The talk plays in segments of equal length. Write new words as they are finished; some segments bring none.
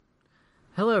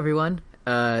Hello, everyone.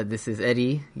 This is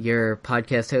Eddie, your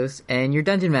podcast host and your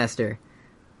dungeon master,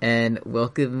 and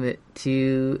welcome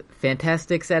to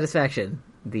Fantastic Satisfaction,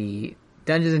 the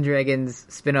Dungeons and Dragons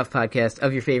spin-off podcast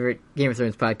of your favorite Game of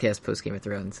Thrones podcast, post Game of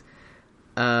Thrones.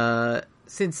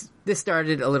 Since this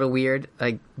started a little weird,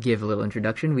 I give a little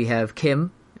introduction. We have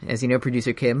Kim, as you know,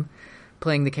 producer Kim,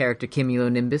 playing the character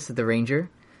Cumulonimbus, the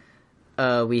Ranger.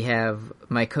 We have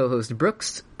my co-host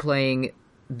Brooks, playing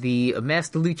the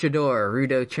Master Luchador,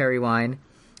 Rudo Cherrywine,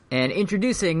 and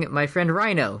introducing my friend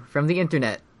Rhino from the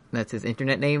internet. That's his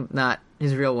internet name, not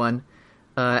his real one,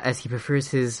 as he prefers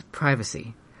his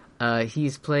privacy.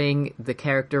 He's playing the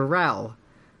character Ral,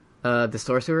 the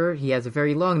sorcerer. He has a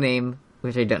very long name,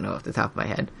 which I don't know off the top of my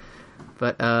head.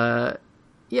 But,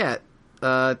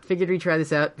 figured we'd try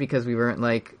this out because we weren't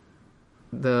like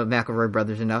the McElroy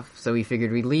brothers enough, so we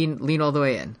figured we'd lean all the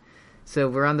way in. So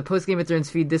we're on the Post Game of Thrones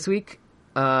feed this week.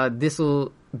 This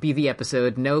will be the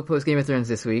episode. No Post Game of Thrones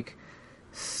this week.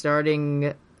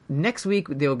 Starting next week,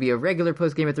 there will be a regular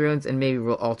Post Game of Thrones, and maybe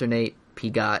we'll alternate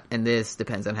PGOT and this.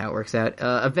 Depends on how it works out.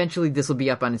 Eventually, this will be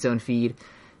up on its own feed,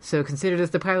 so consider this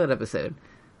the pilot episode.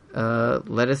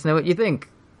 Let us know what you think.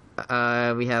 We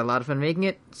had a lot of fun making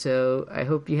it, so I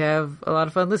hope you have a lot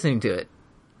of fun listening to it.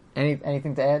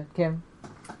 Anything to add, Kim?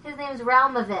 His name is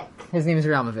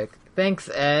Ralmovic. Thanks,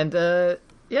 and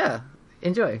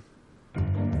enjoy.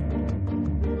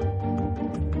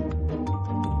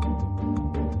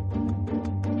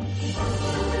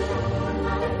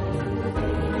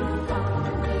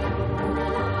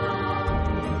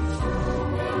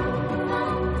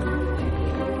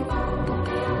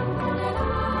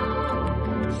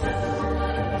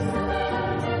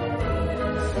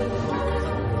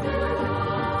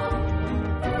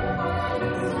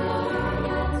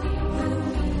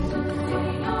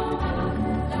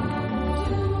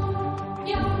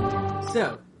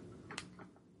 So,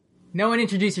 no one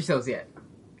introduce yourselves yet.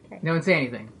 Okay. No one say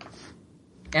anything.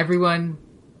 Everyone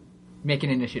make an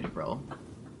initiative roll.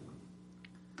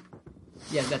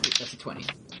 Yeah, that's a 20.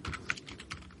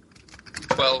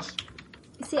 12.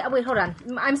 See, wait, hold on.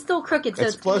 I'm still crooked, so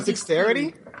It's plus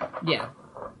dexterity? Yeah.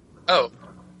 Oh.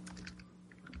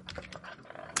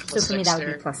 So for me, that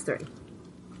would be plus 3.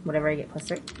 Whatever I get, plus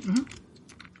 3. Mm-hmm.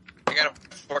 I got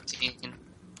a 14.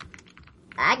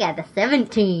 I got the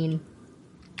 17.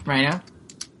 Rhino?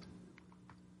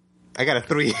 I got a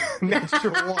 3.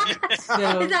 Natural 1.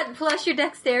 So, Is that plus your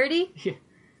dexterity?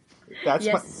 That's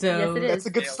Yes. my, so Yes, it is. that's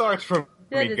a good start for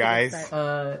That is a me, good guys.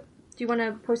 start. Do you want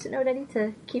to post it note, Eddie,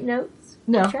 to keep notes?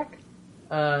 No. Keep track?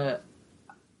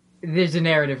 There's a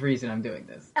narrative reason I'm doing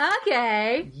this.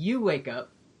 Okay. You wake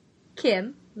up,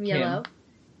 Kim, yellow.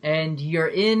 and you're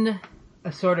in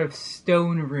a sort of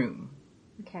stone room.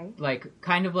 Okay. Like,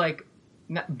 kind of like,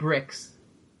 not bricks.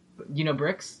 You know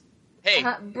bricks? Hey,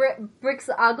 Bricks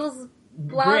Ogles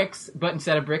block? Bricks, but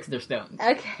instead of bricks, they're stones.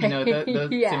 Okay. You know, the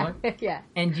yeah. similar? Yeah.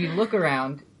 And you look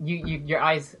around, your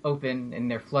eyes open and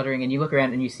they're fluttering, and you look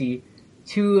around and you see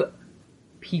 2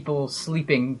 people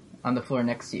sleeping on the floor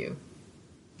next to you.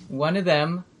 One of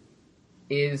them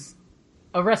is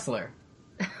a wrestler.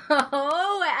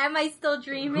 Oh, am I still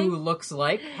dreaming? Who looks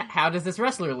like... How does this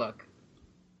wrestler look?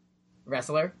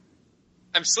 Wrestler?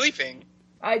 I'm sleeping.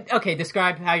 Okay,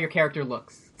 describe how your character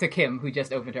looks to Kim, who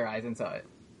just opened her eyes and saw it.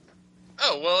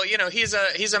 Oh, well, he's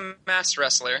a masked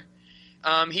wrestler.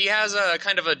 He has a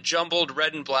kind of a jumbled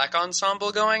red and black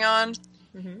ensemble going on.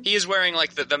 Mm-hmm. He is wearing,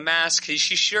 like, the mask.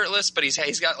 She's shirtless, but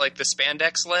he's got, like, the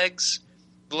spandex legs.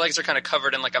 The legs are kind of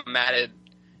covered in, like, a matted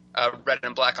red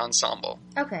and black ensemble.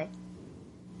 Okay.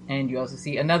 And you also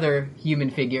see another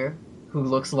human figure who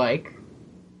looks like...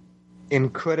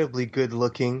 Incredibly good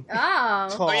looking, Oh.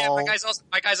 tall, Oh, yeah,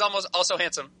 my guy's also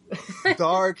handsome.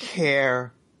 dark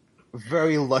hair,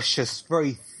 very luscious,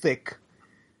 very thick.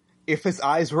 If his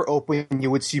eyes were open,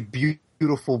 you would see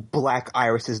beautiful black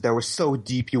irises that were so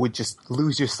deep you would just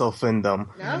lose yourself in them.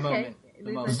 Okay.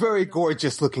 The moment. Very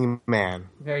gorgeous looking man.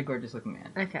 Very gorgeous looking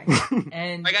man. Okay.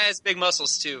 And My guy has big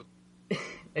muscles, too.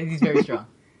 he's very strong.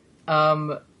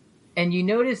 And you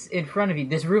notice in front of you,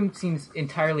 this room seems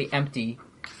entirely empty,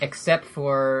 except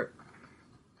for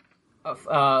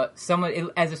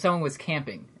someone, as if someone was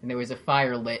camping, and there was a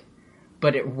fire lit,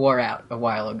 but it wore out a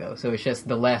while ago, so it's just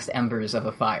the last embers of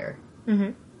a fire.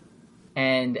 Mm-hmm.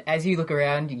 And as you look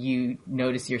around, you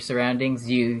notice your surroundings.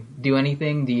 Do you do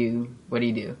anything? What do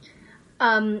you do?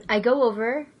 I go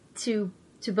over to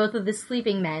both of the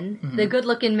sleeping men, the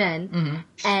good-looking men,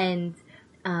 and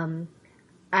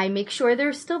I make sure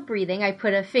they're still breathing. I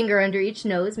put a finger under each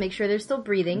nose, make sure they're still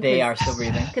breathing. They are still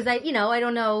breathing. Because I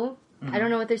don't know. I don't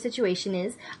know what their situation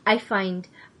is. I find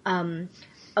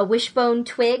a wishbone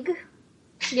twig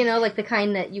You know, like the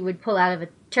kind that you would pull out of a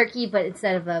turkey, but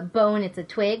instead of a bone, it's a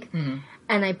twig. Mm-hmm.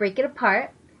 And I break it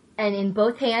apart, and in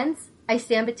both hands, I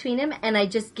stand between them, and I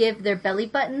just give their belly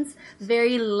buttons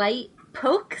very light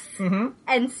pokes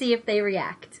and see if they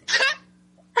react.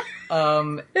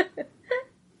 Roll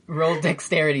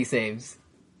dexterity saves.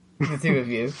 The two of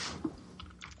you.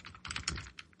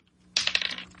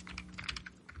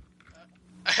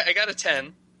 I got a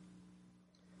 10.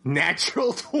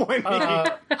 Natural 20.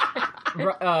 The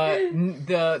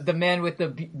man with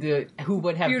the who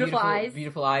would have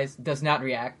beautiful eyes does not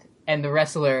react, and the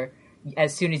wrestler,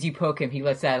 as soon as you poke him, he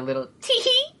lets out a little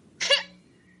tee-hee.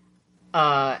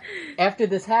 After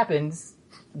this happens,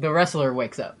 the wrestler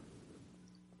wakes up.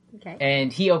 Okay.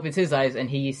 And he opens his eyes and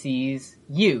he sees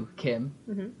you, Kim.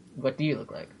 Mm-hmm. What do you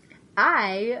look like?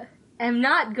 I am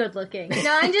not good looking.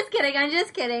 No, I'm just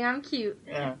kidding. I'm cute.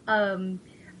 Yeah.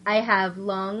 I have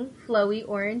long, flowy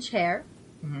orange hair.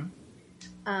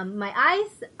 Mm-hmm. My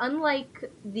eyes,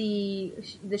 unlike the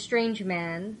strange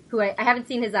man, who I haven't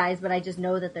seen his eyes, but I just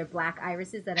know that they're black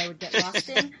irises that I would get lost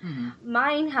in. Mm-hmm.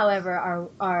 Mine, however,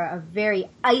 are a very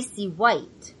icy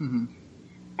white. Mm-hmm.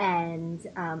 And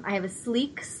I have a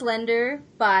sleek, slender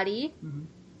body. Mm-hmm.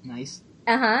 Nice.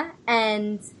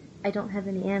 And I don't have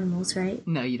any animals, right?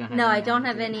 No, you don't have No, any I don't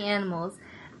have any animals.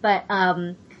 But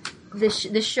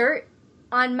the shirt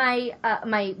on my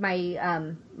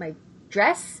my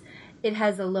dress, it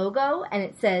has a logo and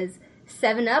it says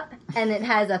 7-Up and it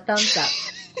has a thumbs up.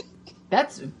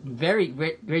 That's very...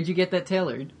 Where'd you get that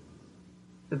tailored?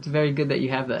 It's very good that you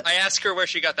have that. I asked her where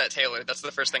she got that tailored. That's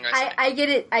the first thing I say. I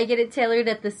get it tailored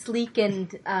at the Sleek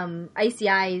and Icy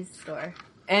Eyes store.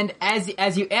 And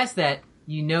as you ask that,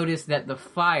 you notice that the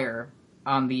fire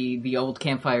on the old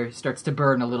campfire starts to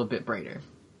burn a little bit brighter.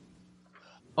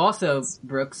 Also,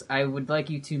 Brooks, I would like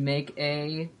you to make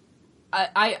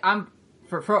I'm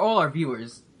for all our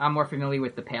viewers, I'm more familiar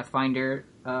with the Pathfinder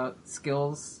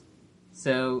skills,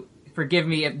 so forgive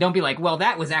me. Don't be like, well,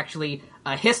 that was actually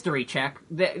a history check.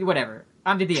 Whatever.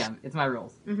 I'm the DM. It's my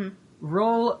rules. Mm-hmm.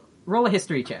 Roll a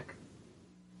history check.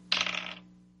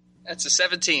 That's a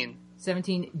 17.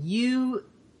 17. You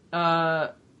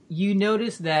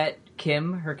notice that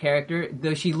Kim, her character,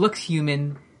 though she looks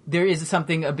human, there is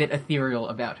something a bit ethereal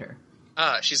about her.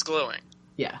 She's glowing.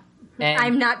 Yeah. And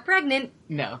I'm not pregnant.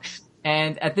 No.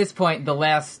 And at this point, the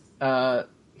last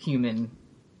human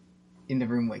in the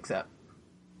room wakes up.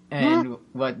 And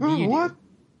what do you do? What?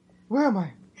 Where am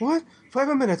I? What?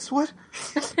 5 minutes. What?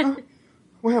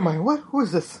 Where am I? What? Who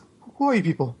is this? Who are you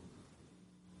people?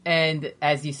 And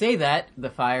as you say that, the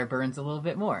fire burns a little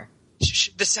bit more. Shh,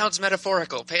 this sounds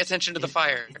metaphorical. Pay attention to the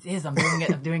fire. It is. I'm doing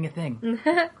it. I'm doing a thing.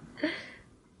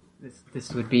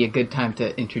 This would be a good time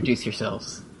to introduce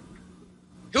yourselves.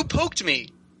 Who poked me?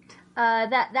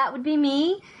 That would be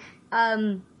me.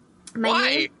 My Why?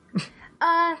 name.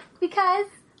 Because.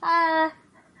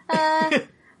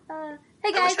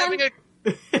 Hey guys, I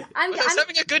was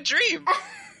having a good dream.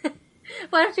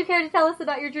 Why don't you care to tell us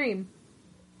about your dream?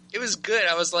 It was good.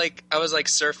 I was like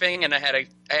surfing, and I had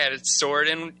a sword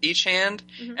in each hand,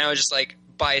 and I was just like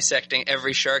bisecting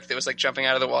every shark that was like jumping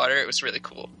out of the water. It was really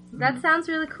cool. That sounds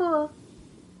really cool.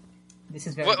 This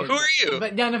is very good. Who are you?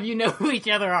 But none of you know who each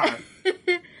other are.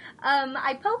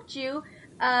 I poked you,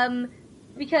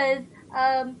 because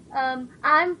I'm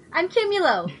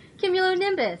Kimulo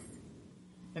Nimbus.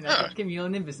 And that's what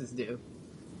cumulonimbuses do.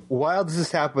 While this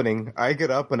is happening, I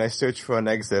get up and I search for an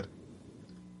exit.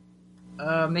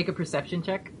 Make a perception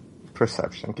check.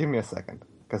 Perception. Give me a second,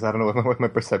 because I don't know what my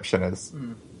perception is.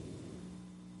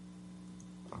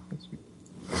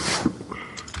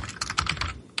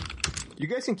 You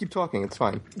guys can keep talking. It's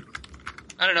fine.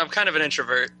 I don't know. I'm kind of an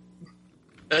introvert.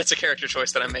 That's a character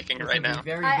choice that I'm making right now.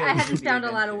 I haven't found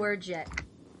a lot of words yet.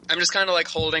 I'm just kind of like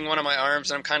holding one of my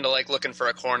arms, and I'm kind of like looking for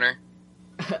a corner.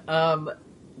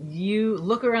 You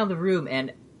look around the room,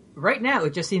 and right now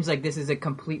it just seems like this is a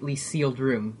completely sealed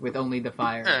room with only the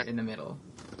fire in the middle.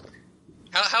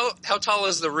 How tall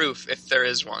is the roof, if there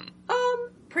is one?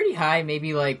 Pretty high,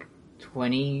 maybe like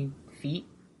 20 feet.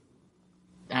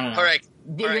 I don't know. All right.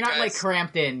 You're not guys. like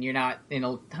cramped in. You're not in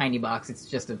a tiny box. It's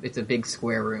just it's a big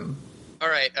square room. All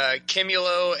right,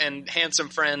 Kimulo and handsome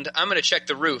friend, I'm gonna check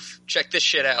the roof. Check this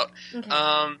shit out. Okay.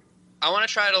 I want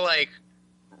to try to like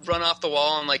run off the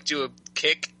wall and like do a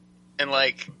kick and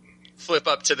like flip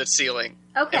up to the ceiling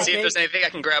Okay. and see if there's anything I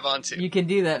can grab onto. You can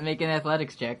do that. Make an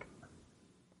athletics check.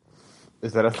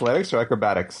 Is that athletics or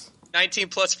acrobatics? 19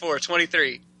 plus 4,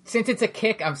 23. Since it's a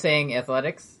kick, I'm saying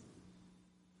athletics.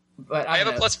 But I have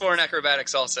don't a know. plus 4 in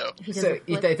acrobatics also. He So doesn't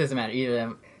flip. it doesn't matter either of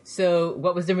them. So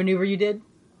what was the maneuver you did?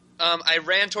 I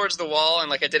ran towards the wall and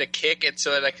like I did a kick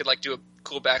so that I could like do a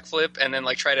cool backflip and then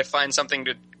like try to find something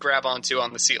to grab onto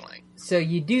on the ceiling. So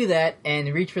you do that and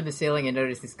reach for the ceiling and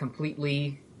notice it's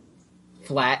completely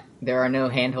flat. There are no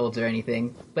handholds or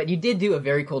anything. But you did do a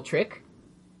very cool trick.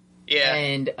 Yeah.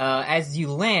 And as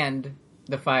you land,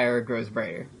 the fire grows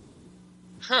brighter.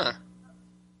 Huh.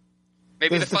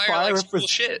 Maybe Does the the fire fire likes cool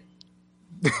shit.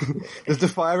 Does the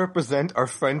fire represent our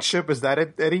friendship? Is that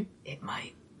it, Eddie? It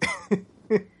might.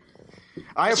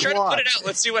 Let's try to put it out.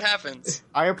 Let's see what happens.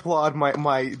 I applaud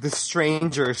the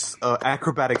stranger's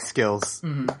acrobatic skills.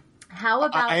 Mm-hmm. How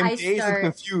about I am I dazed and start?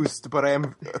 confused, but I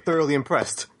am thoroughly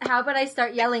impressed. How about I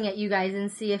start yelling at you guys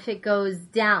and see if it goes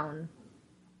down?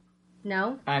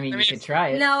 No. I mean, I you mean, could try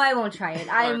it. No, I won't try it.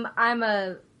 I'm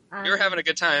You're having a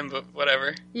good time, but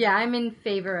whatever. Yeah, I'm in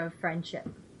favor of friendship.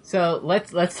 So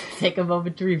let's take a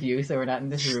moment to review, so we're not in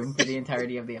this room for the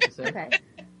entirety of the episode. Okay.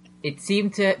 It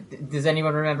seemed to... Does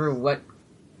anyone remember what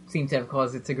seemed to have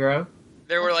caused it to grow?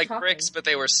 There were Let's like talk. bricks, but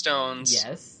they were stones.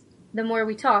 Yes. The more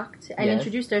we talked and Yes.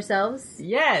 introduced ourselves,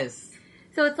 Yes!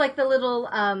 so it's like the little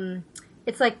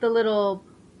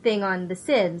thing on The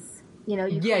Sims. You know,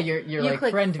 Yeah, click, you're you like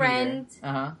click friend friend. meter.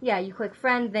 Uh-huh. Yeah, you click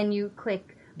friend, then you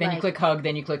click. Then like, you click hug,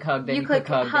 then you click hug, then you you click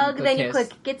hug, then you kiss.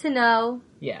 click get to know.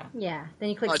 Yeah. Yeah, then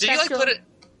you click. Oh, did you like special. put it?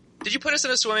 Did you put us in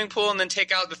a swimming pool and then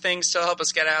take out the things to help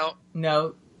us get out?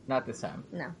 No, not this time.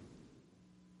 No.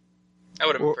 That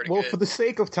would have been pretty Well, good. for the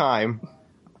sake of time,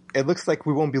 it looks like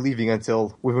we won't be leaving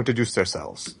until we've introduced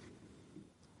ourselves.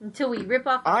 Until we rip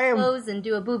off I our am- clothes and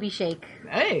do a booby shake.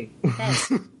 Hey! Okay.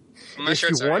 I'm not If sure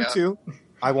you it's already want out. to,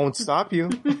 I won't stop you.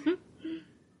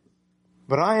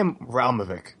 But I am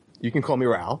Ralmovic. You can call me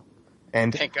Ral.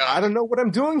 And Thank God. I don't know what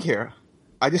I'm doing here.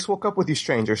 I just woke up with you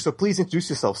strangers, so please introduce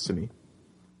yourselves to me.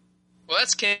 Well,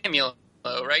 that's Camulo,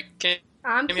 right?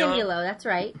 I'm Cumulo? Cumulo, that's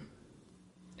right.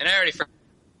 And I already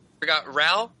forgot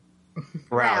Ral.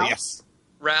 Ral. Yes.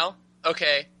 Ral.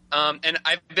 Okay. And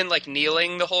I've been like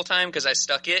kneeling the whole time because I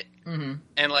stuck it, Mm-hmm.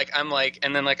 and like I'm like,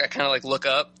 and then like I kind of like look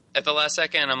up at the last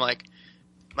second, and I'm like,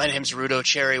 my name's Rudo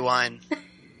Cherry Wine.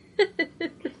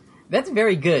 That's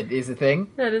very good, is the thing.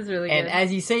 That is really And good.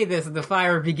 as you say this, the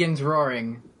fire begins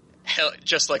roaring. Hell,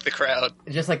 just like the crowd.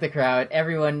 Just like the crowd,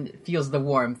 everyone feels the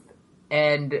warmth.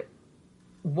 And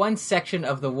one section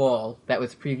of the wall that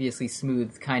was previously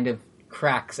smooth kind of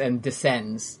cracks and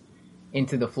descends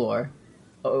into the floor,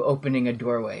 opening a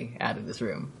doorway out of this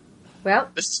room. Well,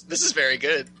 This is very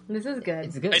good. this is good.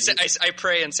 It's good. I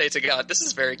pray and say to God, this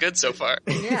is very good so far.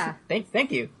 Yeah.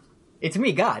 Thank you. It's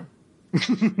me, God.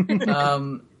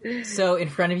 So in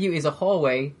front of you is a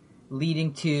hallway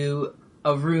leading to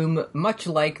a room much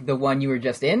like the one you were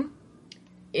just in.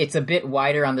 It's a bit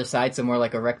wider on the side, so more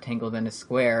like a rectangle than a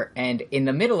square. And in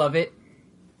the middle of it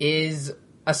is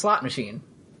a slot machine.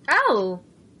 Oh!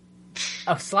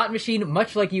 A slot machine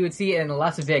much like you would see in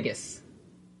Las Vegas.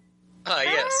 Ah,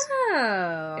 yes.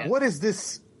 Oh. What is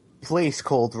this place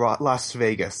called Las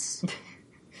Vegas?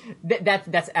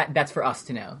 That's for us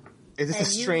to know. Is this And a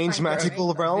you strange find out, magical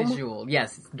right? realm? Visual,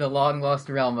 yes, the long lost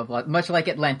realm of much like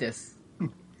Atlantis.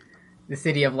 The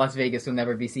city of Las Vegas will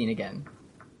never be seen again.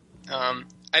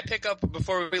 I pick up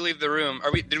before we leave the room.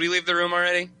 Did we leave the room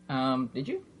already? Did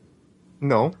you?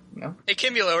 No. No. Hey,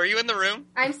 Kimulo, are you in the room?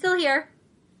 I'm still here.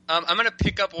 I'm gonna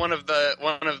pick up one of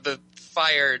the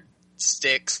fire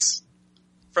sticks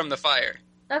from the fire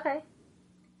Okay.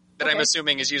 that Okay. I'm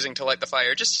assuming is using to light the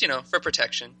fire, just for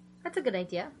protection That's a good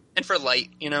idea. and for light.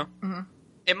 Mhm.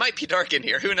 It might be dark in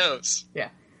here. Who knows? Yeah.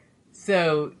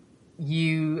 So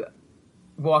you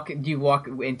walk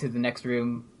into the next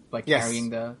room, like Yes. carrying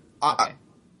the. I- Okay.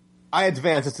 I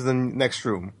advance into the next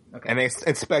room Okay. and I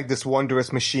inspect this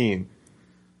wondrous machine.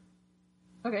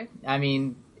 Okay. I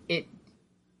mean, it.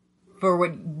 For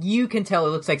what you can tell, it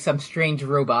looks like some strange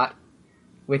robot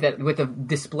with a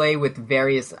display with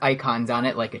various icons on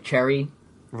it, like a cherry,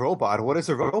 Robot? What is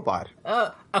a robot?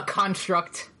 a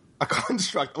construct. A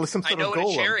construct, like some I sort know of what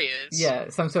golem. a cherry is. Yeah,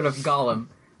 some sort of golem.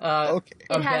 Okay.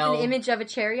 A It has bell. an image of a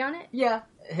cherry on it. Yeah,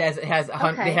 it has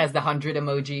Okay. it has the 100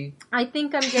 emoji. I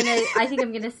think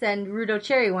I'm gonna send Rudo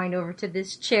Cherry Wine over to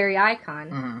this cherry icon.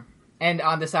 Mm-hmm. And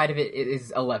on the side of it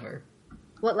is a lever.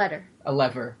 What letter? A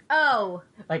lever. Oh,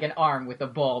 Like an arm with a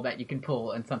ball that you can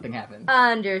pull and something happens.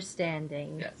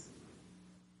 understanding. Yes.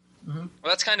 Well,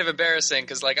 that's kind of embarrassing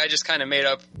because I just kind of made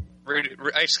up.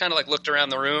 I just kind of looked around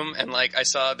the room and I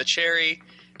saw the cherry.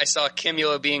 I saw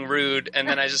Kimulo being rude, and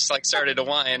then I just started to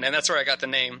whine, and that's where I got the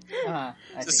name. I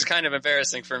This is see. kind of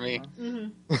embarrassing for me.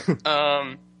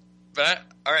 Mm-hmm. But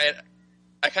all right,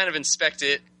 I kind of inspect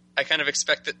it. I kind of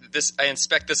expect this. I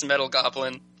inspect this metal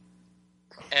goblin,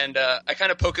 and I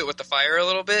kind of poke it with the fire a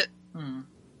little bit, Hmm.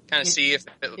 kind of see if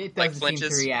it It doesn't seem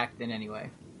flinches. to react in any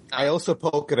way. I also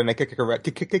poke it and I kick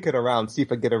it around, see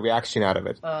if I get a reaction out of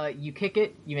it. You kick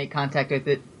it, you make contact with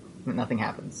it, but nothing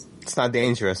happens. It's not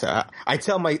dangerous. I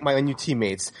tell my new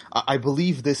teammates, I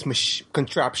believe this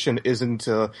contraption isn't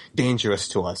dangerous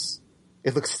to us.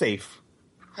 It looks safe.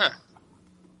 Huh.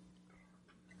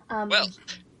 Well,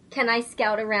 can I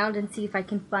scout around and see if I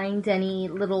can find any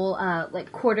little,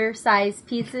 like, quarter-size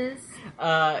pieces?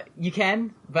 You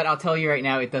can, but I'll tell you right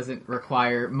now, it doesn't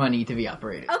require money to be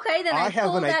operated. Okay, then I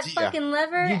pull that fucking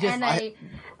lever,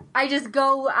 I just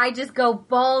go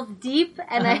balls deep,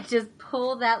 and I just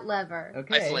pull that lever.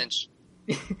 Okay. I flinch.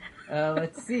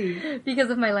 Let's see. Because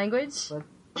of my language?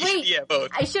 Wait, Yeah,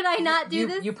 both. should I not do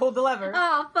this? You pulled the lever.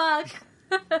 Oh, fuck.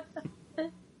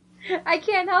 I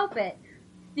can't help it.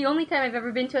 The only time I've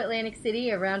ever been to Atlantic City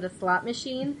around a slot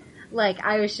machine, like,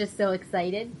 I was just so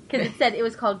excited, because it said it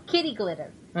was called Kitty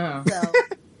Glitter. Oh.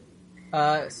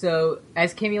 So, So,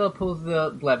 as Camila pulls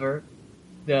the lever,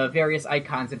 the various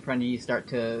icons in front of you start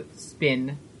to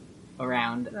spin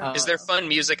around. Is there fun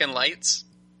music and lights?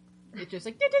 It's just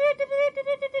like...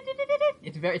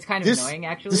 It's kind of annoying,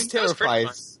 actually. This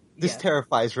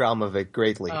terrifies Ralmovic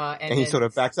greatly, and he sort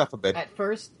of backs up a bit. At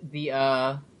first,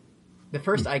 the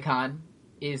first icon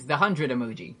is the 100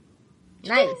 emoji.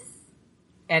 nice.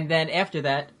 And then after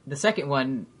that, the second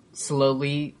one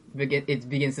slowly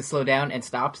begins to slow down and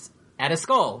stops at a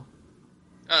skull.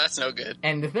 Oh, that's no good.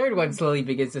 And the third one slowly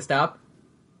begins to stop,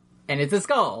 and it's a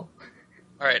skull.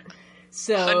 All right.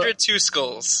 So 102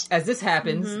 skulls. as this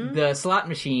happens, the slot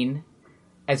machine,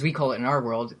 as we call it in our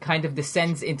world, kind of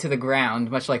descends into the ground,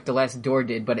 much like the last door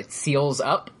did, but it seals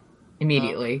up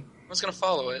immediately. I was going to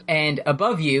follow it. And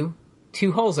above you,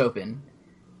 2 holes open.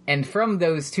 And from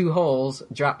those 2 holes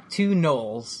drop 2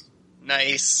 gnolls.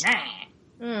 Nice.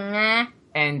 Nah.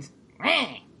 And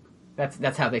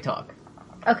that's how they talk.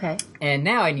 Okay. And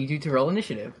now I need you to roll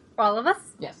initiative. All of us?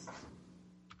 Yes.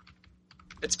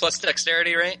 It's plus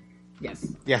dexterity, right? Yes.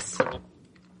 Yes.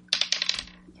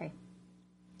 Okay.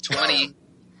 20.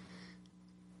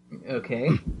 Okay.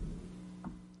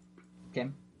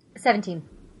 Kim? 17.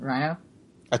 Rhino?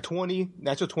 A 20,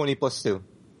 natural 20 plus 2.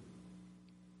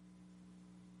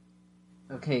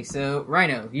 Okay, so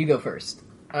Rhino, you go first.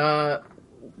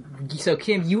 So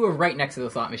Kim, you were right next to the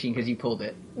slot machine because you pulled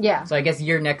it. Yeah. So I guess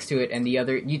you're next to it, and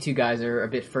you 2 guys are a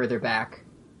bit further back.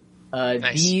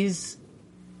 Nice. These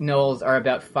gnolls are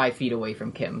about 5 feet away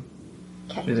from Kim.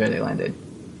 Okay. Is where they landed.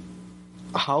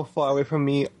 How far away from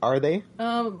me are they?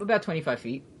 About 25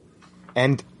 feet.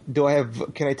 And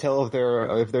can I tell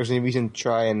if there's any reason to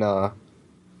try and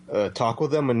talk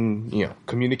with them and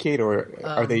communicate, or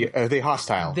are they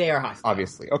hostile? They are hostile.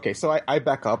 Obviously. Okay, so I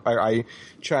back up. I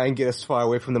try and get as far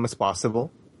away from them as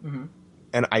possible,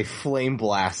 and I flame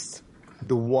blast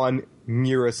the one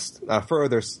nearest,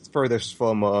 furthest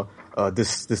from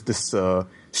this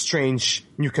strange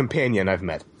new companion I've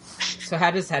met. So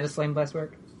how does flame blast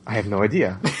work? I have no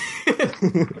idea.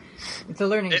 It's a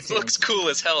learning It experience. looks cool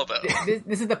as hell, though.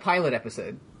 This is the pilot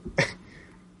episode.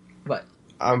 What?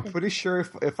 I'm pretty sure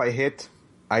if I hit,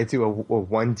 I do a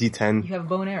 1d10 You have a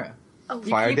bow and arrow. Oh.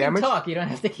 fire you damage. Oh. can talk. You don't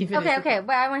have to keep it. Okay.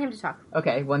 Well, I want him to talk.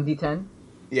 Okay, 1d10.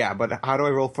 Yeah, but how do I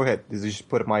roll for hit? Does it just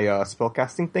put my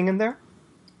spellcasting thing in there?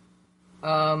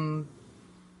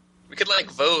 We could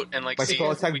vote and My see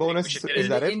spell if attack we think we bonus, should hit is it.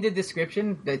 that it? In the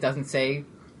description, it doesn't say,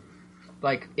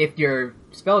 if your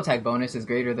spell attack bonus is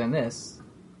greater than this.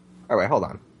 Alright, hold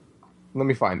on. Let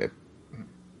me find it.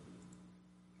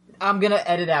 I'm gonna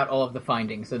edit out all of the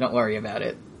findings, so don't worry about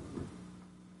it.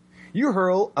 You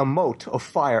hurl a mote of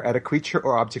fire at a creature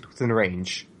or object within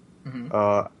range.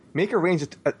 Make a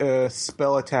ranged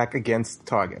spell attack against the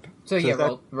target. So yeah, is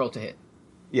that- roll to hit.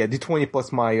 Yeah, d20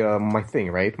 plus my my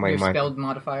thing, right? Your spell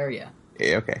modifier, yeah.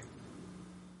 Yeah, okay.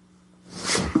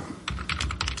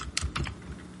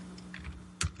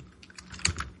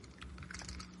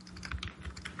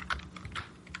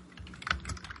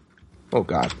 Oh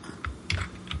god.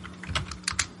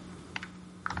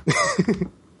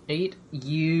 8,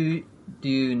 you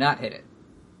do not hit it.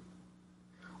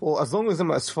 Well, as long as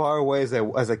I'm as far away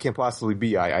as I can possibly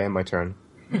be, I end my turn.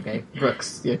 Okay,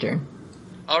 Brooks, your turn.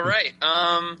 All right.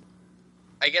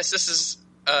 I guess this is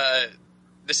a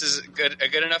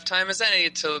good enough time as any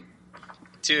to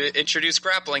introduce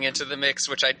grappling into the mix,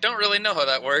 which I don't really know how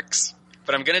that works,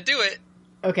 but I'm gonna do it.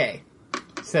 Okay,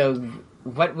 so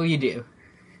what will you do?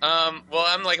 Well,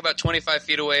 I'm about 25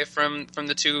 feet away from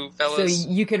the two So fellas.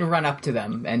 you can run up to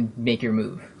them and make your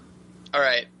move. All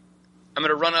right. I'm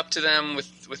gonna run up to them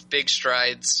with big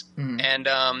strides, and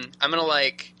I'm gonna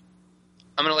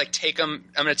take them.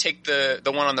 I'm gonna take the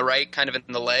one on the right, kind of in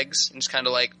the legs, and just kind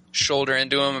of shoulder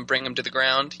into him and bring him to the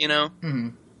ground. You know. Mm-hmm.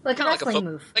 Like a Kinda wrestling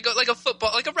move. like a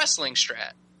football, like a wrestling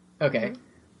strat. Okay.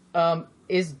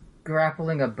 Is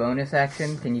grappling a bonus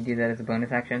action? Can you do that as a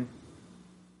bonus action?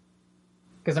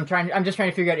 Because I'm just trying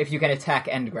to figure out if you can attack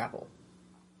and grapple.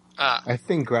 I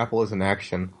think grapple is an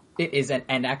action. It is an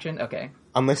end action? Okay.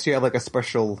 Unless you have like a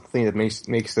special thing that makes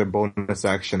it a bonus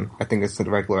action. I think it's a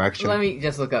regular action. Let me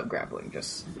just look up grappling.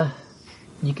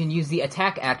 You can use the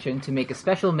attack action to make a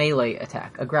special melee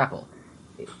attack, a grapple.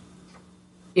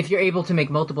 If you're able to make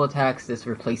multiple attacks, this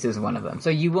replaces one of them. So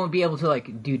you won't be able to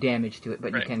like do damage to it,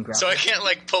 but you can grapple. So I can't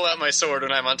like pull out my sword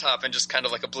when I'm on top and just kind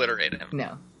of like obliterate him.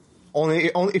 No. Only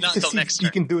if Not you till succeed, next you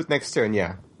turn. can do it next turn.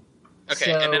 Yeah. Okay,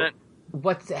 So, and then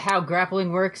how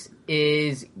grappling works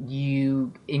is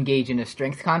you engage in a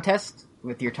strength contest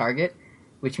with your target,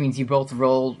 which means you both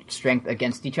roll strength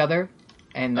against each other,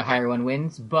 and the higher one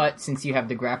wins. But since you have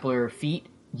the grappler feat,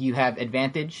 you have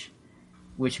advantage,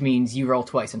 which means you roll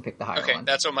twice and pick the higher one.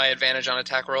 that's what my advantage on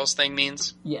attack rolls thing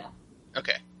means. Yeah.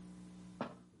 Okay.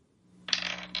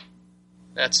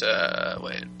 That's a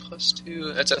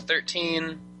 +2. That's a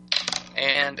 13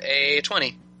 and a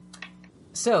 20.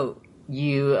 So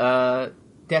you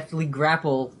deftly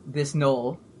grapple this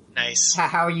knoll. Nice.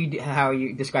 How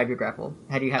you describe your grapple?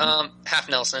 How do you have Half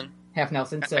Nelson. half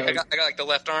Nelson? So I got like the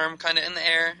left arm kind of in the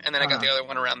air, and then I got the other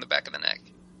one around the back of the neck.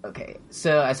 okay.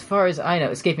 So as far as I know,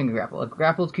 escaping a grapple, a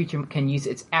grappled creature can use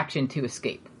its action to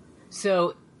escape.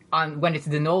 So when it's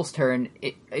the knoll's turn,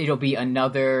 it'll be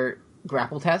another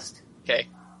grapple test, Okay.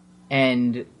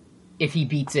 and if he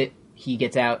beats it, he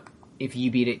gets out. If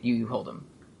you beat it, you hold him.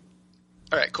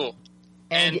 All right. Cool.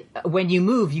 And when you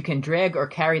move, you can drag or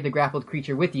carry the grappled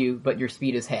creature with you, but your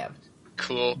speed is halved.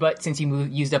 Cool. But since you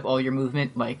used up all your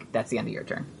movement, that's the end of your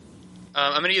turn.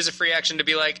 I'm going to use a free action to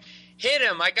be like, hit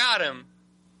him! I got him!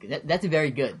 That's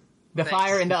very good. The Thanks.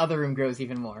 fire in the other room grows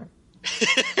even more.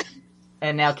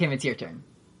 And now, Kim, it's your turn.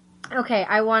 Okay,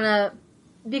 I want to...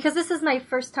 Because this is my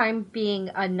first time being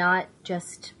a not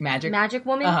just Magic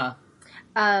woman. Uh-huh.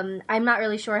 I'm not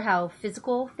really sure how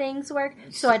physical things work,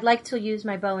 so I'd like to use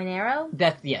my bow and arrow.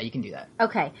 Yeah, you can do that.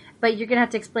 Okay, but you're gonna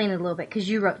have to explain it a little bit because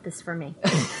you wrote this for me.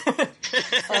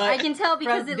 I can tell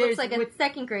because it looks like a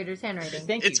second grader's handwriting.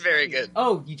 Thank you. It's very good.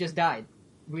 Oh, you just died.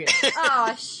 Weird.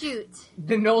 Oh shoot!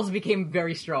 The gnolls became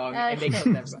very strong, and they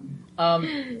killed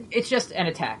everyone. It's just an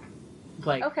attack.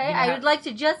 Okay, I would like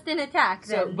to just an attack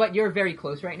then. So, but you're very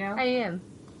close right now. I am.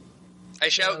 I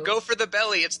shout, go for the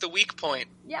belly, it's the weak point.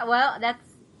 Yeah, well,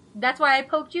 that's why I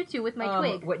poked you two with my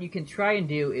twig. What you can try and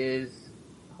do is...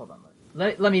 Hold on.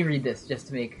 Let me read this, just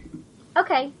to make...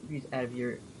 Okay. Out of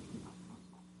your...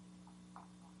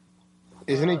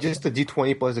 Isn't it just a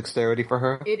D20 plus dexterity for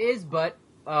her? It is, but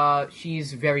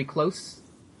she's very close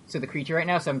to the creature right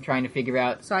now, so I'm trying to figure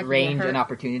out So I can range get her. and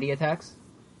opportunity attacks.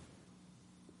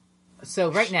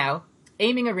 So right now,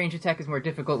 aiming a range attack is more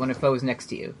difficult when a foe is next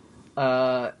to you.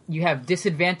 You have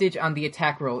disadvantage on the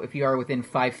attack roll if you are within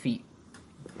 5 feet.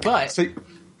 But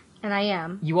And I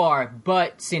am. you are.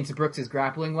 But since Brooks is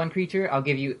grappling one creature, I'll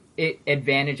give you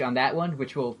advantage on that one,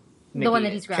 which will make The one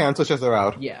that he's grabbing. Cancel each other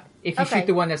out. Yeah. If you Okay. shoot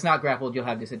the one that's not grappled, you'll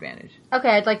have disadvantage. Okay,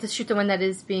 I'd like to shoot the one that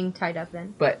is being tied up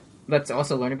then. But let's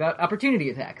also learn about opportunity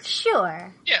attacks.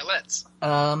 Sure. Yeah, let's.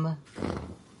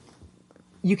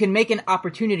 You can make an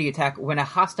opportunity attack when a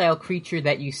hostile creature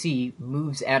that you see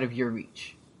moves out of your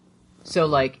reach. So,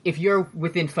 like, if you're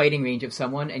within fighting range of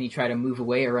someone and you try to move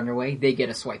away or run away, they get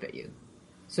a swipe at you.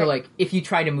 So, like, if you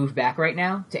try to move back right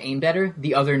now to aim better,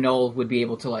 the other gnoll would be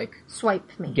able to, like, Swipe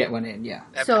me. get one in, yeah.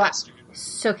 That So, bastard.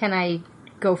 So can I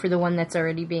go for the one that's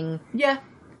already being... Yeah.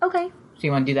 Okay. So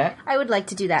you want to do that? I would like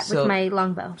to do that So- with my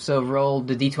longbow. So roll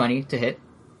the d20 to hit.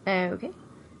 Okay.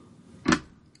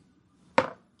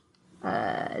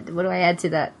 What do I add to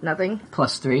that? Nothing?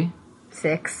 Plus 3.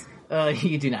 6.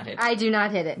 You do not hit. I do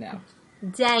not hit it. No.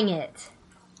 Dang it.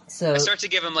 So, I start to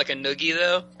give him like a noogie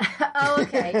though. Oh,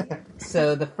 okay.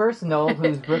 so the first gnoll,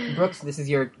 who's Brooks, this is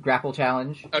your grapple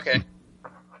challenge. Okay.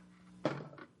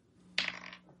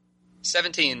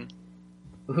 17.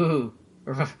 Ooh.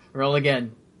 Roll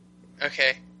again.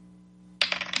 Okay.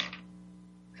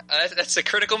 That's a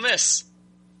critical miss.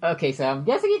 Okay, so I'm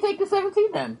guessing you take the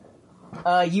 17 then.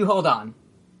 You hold on.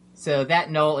 So that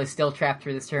gnoll is still trapped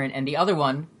for this turn, and the other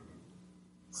one,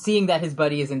 seeing that his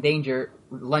buddy is in danger,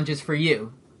 lunges for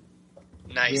you.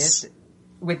 Nice.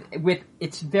 With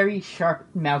its very sharp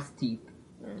mouth teeth,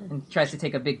 and tries to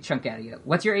take a big chunk out of you.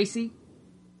 What's your AC?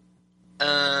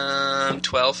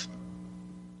 12.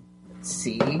 Let's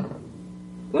see.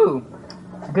 Ooh.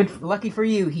 Good, lucky for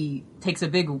you, he takes a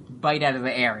big bite out of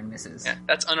the air and misses. Yeah,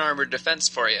 that's unarmored defense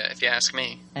for you, if you ask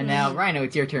me. And now, Rhino,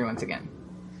 it's your turn once again.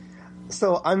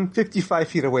 So I'm 55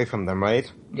 feet away from them,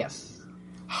 right? Yes.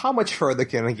 How much further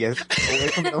can I get away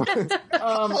from them?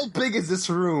 How big is this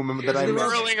room that I'm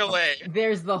Whirling away.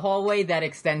 There's the hallway that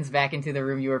extends back into the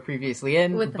room you were previously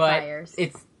in, With the but fires.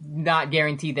 it's not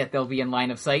guaranteed that they'll be in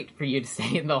line of sight for you to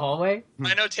stay in the hallway.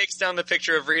 Mino takes down the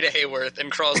picture of Rita Hayworth and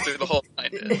crawls through the hole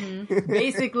behind it.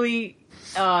 Basically,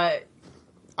 I'm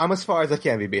as far as I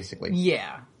can be, basically.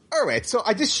 yeah. Alright, so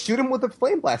I just shoot him with a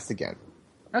flame blast again.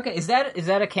 Okay, is that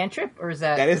a cantrip, or is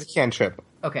that... That is a cantrip.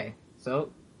 Okay,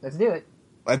 so, let's do it.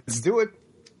 Let's do it.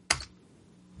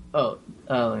 Oh,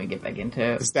 let me get back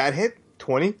into... Does that hit?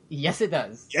 20? Yes, it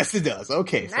does. Yes, it does.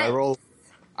 Okay, so Nice.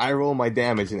 I roll my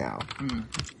damage now.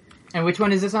 And which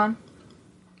one is this on?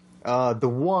 The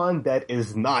one that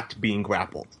is not being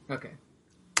grappled. Okay.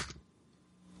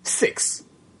 6.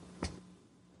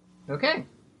 Okay.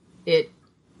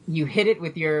 You hit it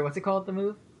with your, what's it called, the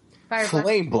move? Fire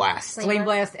Flame blast. Flame Flame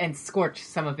blast. blast and scorch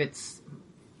some of its,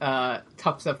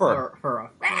 tufts of Fur. fur off.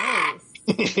 Nice.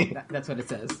 That's what it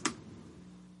says.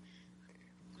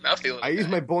 Mouthy little I use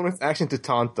guy. my bonus action to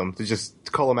taunt them, to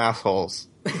just call them assholes.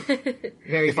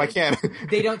 Very If I good. can.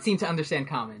 They don't seem to understand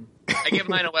common. I give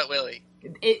mine a wet willy.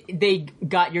 They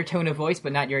got your tone of voice,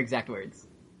 but not your exact words.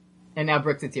 And now,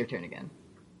 Brooks, it's your turn again.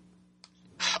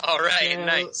 All right, So,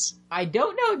 nice. I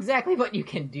don't know exactly what you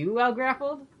can do while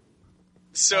grappled.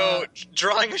 So,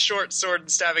 drawing a short sword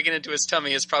and stabbing it into his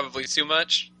tummy is probably too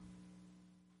much.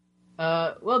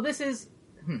 Well, this is...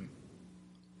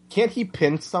 Can't he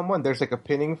pin someone? There's like a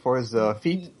pinning for his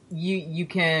feet. You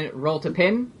can roll to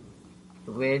pin,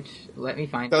 which, let me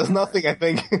find Does nothing, I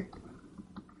think.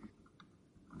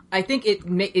 I think it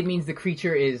means the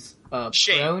creature is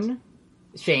Shamed. prone.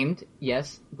 Shamed,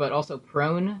 yes, but also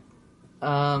prone.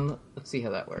 Let's see how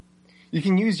that works. You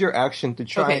can use your action to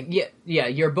try. Okay, yeah,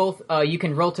 you're both. You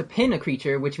can roll to pin a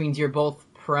creature, which means you're both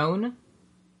prone.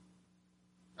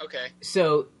 Okay.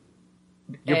 So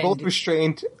You're both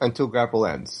restrained until grapple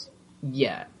ends.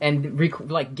 Yeah, and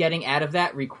like getting out of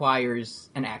that requires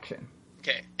an action.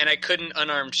 Okay. And I couldn't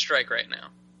unarmed strike right now.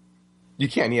 You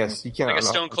can, yes. You can. Like a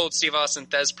Stone Cold Steve Austin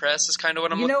Thez press is kind of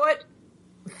what I'm You looking know what?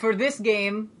 For this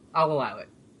game, I'll allow it.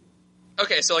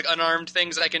 Okay, so like unarmed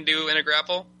things I can do in a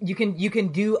grapple? You can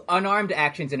do unarmed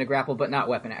actions in a grapple, but not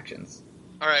weapon actions.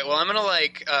 Alright, well I'm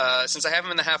gonna since I have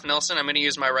him in the half Nelson, I'm gonna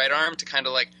use my right arm to kind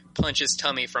of like punch his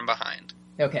tummy from behind.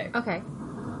 Okay. Okay.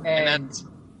 And that's-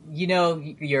 you know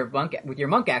your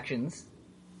monk actions.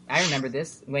 I remember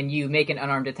this. When you make an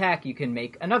unarmed attack, you can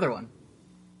make another one.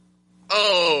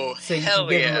 Oh, So you hell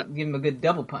can yeah. give him a good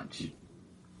double punch.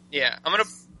 Yeah, I'm gonna...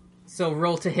 So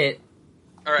roll to hit.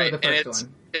 Alright, the and first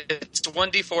it's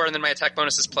 1d4 and then my attack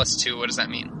bonus is +2. What does that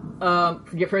mean?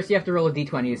 First you have to roll a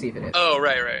d20 to see if it hits. Oh,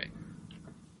 right.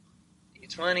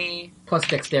 D20. Plus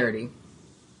dexterity.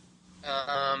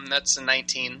 That's a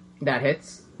 19. That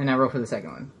hits. And now roll for the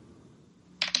second one.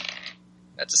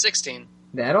 That's a 16.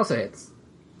 That also hits.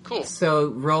 Cool. So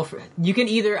roll for... You can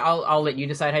either... I'll let you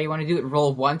decide how you want to do it.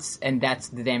 Roll once, and that's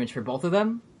the damage for both of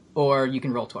them. Or you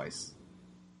can roll twice.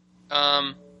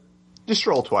 Just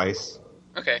roll twice.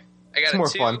 Okay. I got It's a more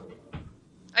 2. fun.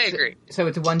 I agree. So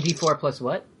it's 1d4 plus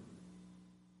what?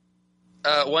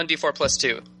 1d4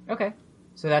 +2. Okay.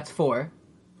 So that's 4.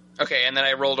 Okay, and then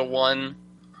I rolled a 1,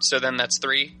 so then that's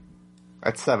 3.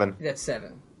 That's 7. That's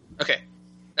 7. Okay.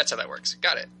 That's how that works.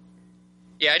 Got it.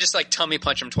 Yeah, I just like tummy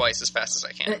punch him twice as fast as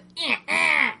I can.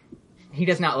 He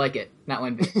does not like it. Not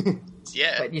one bit.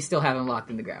 Yeah. But you still have him locked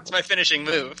in the grapple. It's my finishing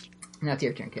move. Now it's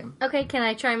your turn, Kim. Okay, can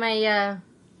I try my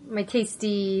my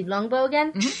tasty longbow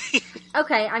again?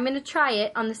 Okay, I'm gonna try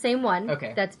it on the same one.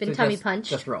 Okay. That's been So tummy just- punched.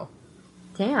 Just roll.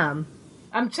 Damn.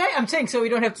 I'm saying so we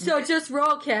don't have to... So just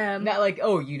roll, Kim. Not like,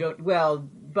 oh, you don't... Well,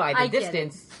 by the I get it.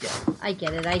 distance... Yeah. I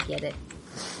get it.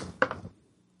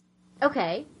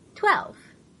 Okay, 12.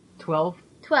 12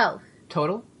 12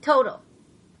 total? total.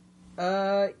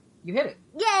 You hit it.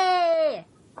 Yay!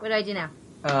 What do I do now?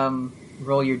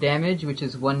 Roll your damage, which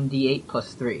is 1d8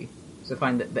 plus 3. So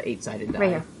find the 8-sided die. Right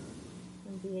here.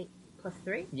 1d8 plus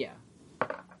 3. Yeah.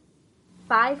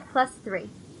 5 plus 3.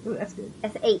 Ooh, that's good.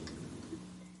 That's 8.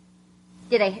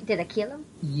 Did I kill him?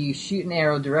 You shoot an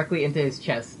arrow directly into his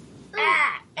chest.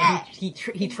 And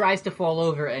he tries to fall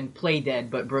over and play dead,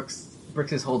 but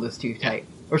Brooks's hold is too tight.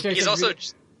 Or should I He's say also...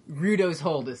 Rudo's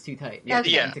hold is too tight. Yeah,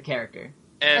 Okay. into character.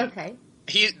 And Okay.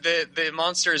 the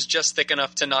monster is just thick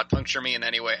enough to not puncture me in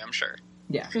any way, I'm sure.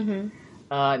 Yeah. Mm-hmm.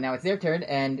 Now it's their turn,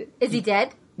 and Is he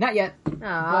dead? not yet.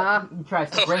 Aww. But he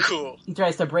tries to Oh, break. cool. He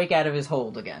tries to break out of his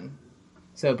hold again.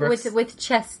 So Brooks With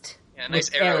chest. Yeah,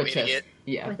 nice with arrow, chest. idiot.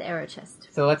 Yeah. With arrow chest.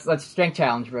 So let's strength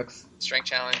challenge Brooks. Strength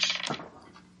challenge.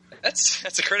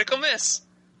 That's a critical miss.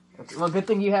 Well, good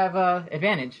thing you have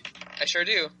advantage. I sure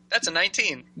do. That's a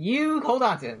 19. You hold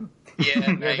on to him. Yeah,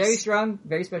 You're nice. a very strong,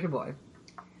 very special boy.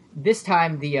 This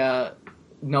time, the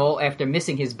Noel, after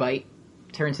missing his bite,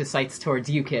 turns his sights towards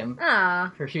you, Kim,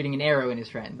 Ah, for shooting an arrow in his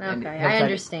friend. And okay, he'll I try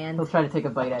understand. He'll try to take a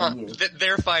bite out of you.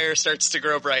 Their fire starts to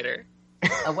grow brighter.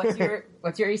 What's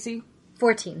your AC?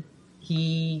 14.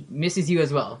 He misses you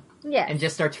as well, Yes. and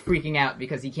just starts freaking out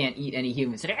because he can't eat any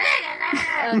humans.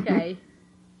 Okay.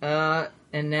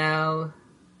 And now,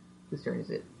 whose turn is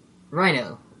it?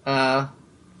 Rhino.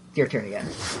 Your turn again.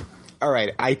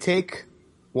 Alright, I take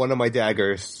one of my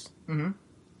daggers, and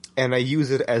I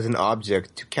use it as an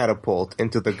object to catapult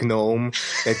into the gnome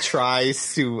that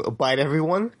tries to bite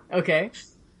everyone. Okay.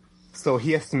 So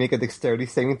he has to make a dexterity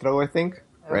saving throw, I think.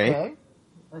 Right? Okay.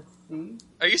 Let's see.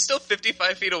 Are you still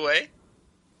 55 feet away?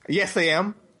 Yes, I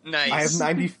am. Nice. I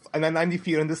have 90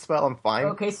 feet on this spell, I'm fine.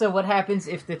 Okay, so what happens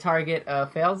if the target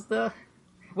fails the...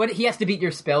 What, he has to beat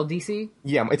your spell DC?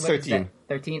 Yeah, it's What is 13. that?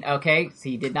 13? Okay, so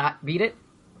he did not beat it?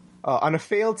 On a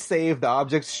failed save, the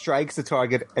object strikes the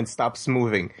target and stops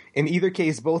moving. In either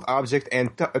case, both object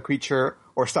and a creature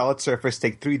or solid surface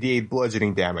take 3d8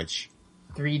 bludgeoning damage.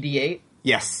 3d8?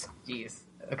 Yes. Jeez.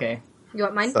 Okay. You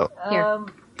want mine? So Here.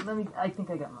 I think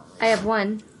I got mine. I have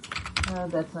one.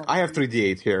 That's not... I have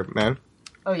 3d8 here, man.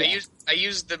 Oh, yeah. I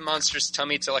used the monster's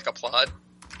tummy to like applaud.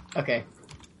 Okay.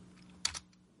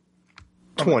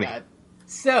 Oh my 20. God.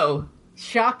 So,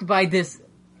 shocked by this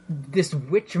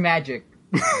witch magic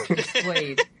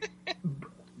displayed,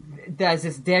 as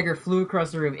this dagger flew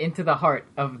across the room into the heart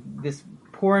of this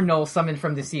poor Noel summoned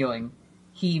from the ceiling,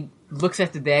 he looks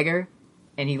at the dagger,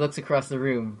 and he looks across the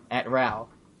room at Ral,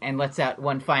 and lets out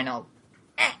one final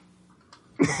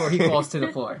before he falls to the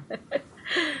floor.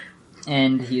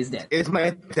 And he is dead. Is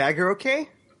my dagger okay?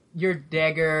 Your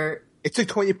dagger, It took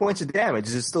 20 points of damage.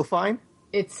 Is it still fine?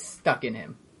 it's stuck in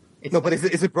him. It's No, but is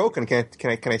it broken? Can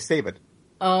I save it?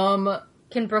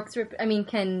 Can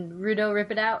Rudo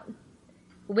rip it out?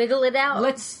 Wiggle it out?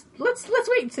 let's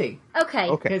wait and see. Okay.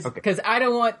 Okay. Because I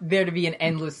don't want there to be an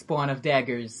endless spawn of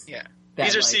daggers. Yeah. That,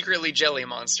 These are like- secretly jelly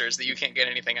monsters that you can't get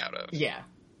anything out of. Yeah.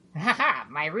 Haha,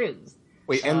 my ruse.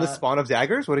 Wait, endless spawn of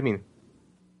daggers? What do you mean?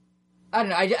 I don't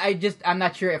know, I'm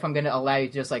not sure if I'm gonna allow you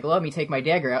to just like, let me take my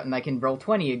dagger out and I can roll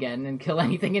 20 again and kill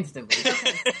anything instantly.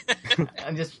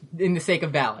 I'm just in the sake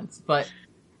of balance, but,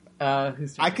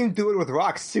 who's turn? I can do it with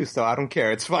rocks too, so I don't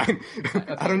care. It's fine.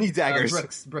 I don't need daggers.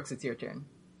 Brooks, it's your turn.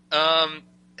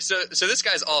 So this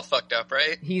guy's all fucked up,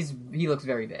 right? He looks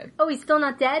very bad. Oh, he's still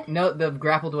not dead? No, the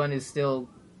grappled one is still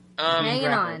Hanging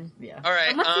grappled. on. Yeah. All right.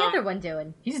 And what's the other one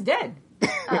doing? He's dead.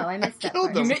 Oh, I missed that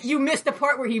killed part. him. You missed the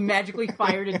part where he magically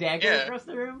fired a dagger Yeah. across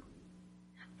the room?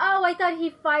 Oh, I thought he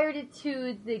fired it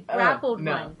to the grappled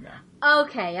no, one. No.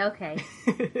 Okay.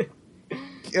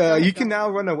 You can now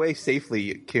run away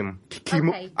safely, Kim.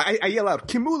 Okay. I yell out,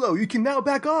 Kimulo, you can now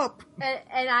back up!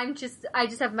 And I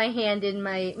just have my hand in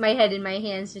my head in my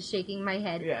hands, just shaking my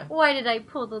head. Yeah. Why did I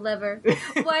pull the lever?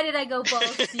 Why did I go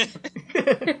balls deep?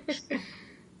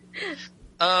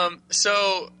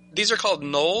 So these are called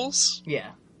gnolls?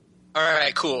 Yeah.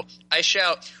 Alright, cool. I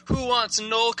shout, "Who wants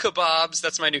knoll kebabs?"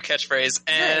 That's my new catchphrase.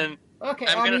 And Okay,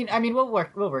 I'm I mean, we'll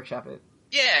workshop it.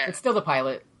 yeah, It's still the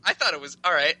pilot. I thought it was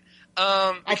alright.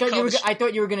 I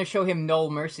thought you were gonna show him Noel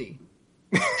Mercy.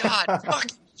 God, fuck,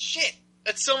 shit.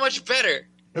 That's so much better.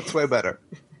 That's way better.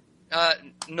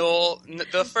 Noel,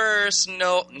 the first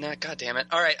no, nah, god damn it.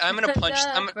 Alright, I'm gonna punch.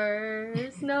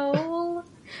 First, no.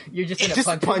 You're just gonna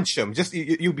Just punch him. him. Just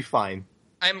you'll be fine.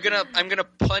 I'm gonna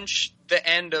punch the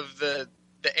end of the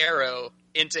arrow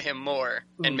into him more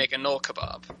and make a knoll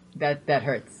kebab. That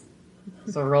hurts.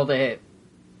 So roll the hit.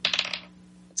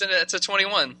 It's a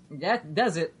 21. That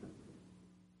does it.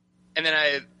 And then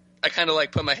I kind of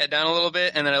like put my head down a little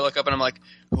bit, and then I look up and I'm like,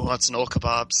 "Who wants knoll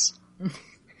kebabs?"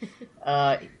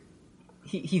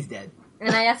 He's dead.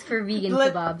 And I asked for vegan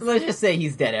kebabs. Let's just say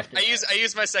he's dead after. I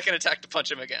use my second attack to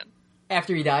punch him again.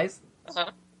 After he dies.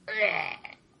 Uh-huh.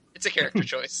 It's a character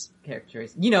choice. Character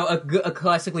choice. You know, a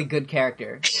classically good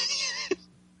character.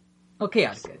 Well,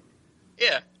 chaotic good.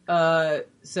 Yeah.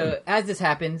 So as this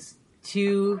happens,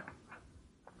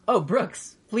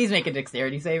 Brooks, please make a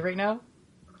dexterity save right now.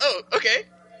 Oh, okay.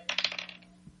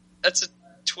 That's a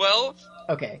 12.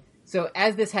 Okay. So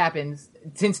as this happens,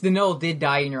 since the Knoll did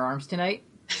die in your arms tonight,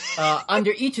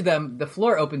 under each of them, the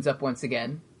floor opens up once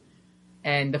again,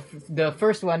 and the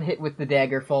first one hit with the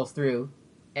dagger falls through,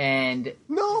 and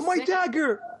No, my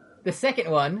dagger! the second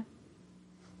one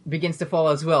begins to fall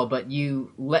as well. But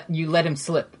you let him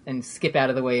slip and skip out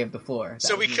of the way of the floor.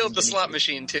 So we killed the slot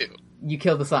machine too. You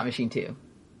killed the slot machine too.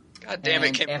 God damn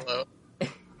it, And Kimlo.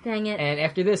 Dang it. And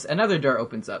after this, another door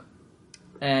opens up,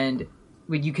 and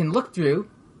you can look through,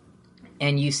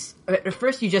 and at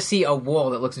first you just see a wall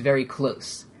that looks very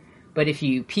close. But if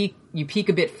you peek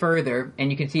a bit further,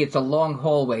 and you can see it's a long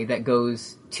hallway that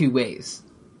goes two ways.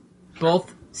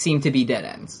 Both seem to be dead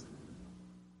ends.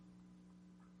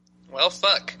 Well,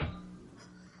 fuck.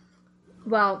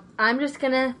 Well, I'm just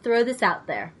gonna throw this out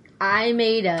there. I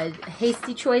made a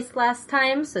hasty choice last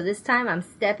time, so this time I'm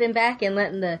stepping back and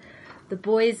letting the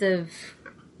boys of...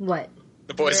 what?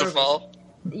 The boys of Fall?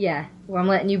 Yeah, well, I'm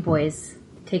letting you boys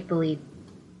take the lead.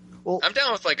 Well, I'm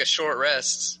down with, like, a short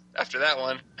rest after that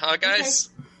one. Huh, guys?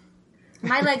 Okay.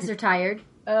 My legs are tired.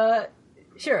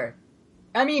 Sure.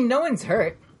 I mean, no one's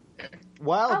hurt.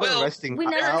 while well, we're resting, we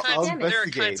never I'll had damage. There are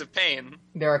investigate. kinds of pain.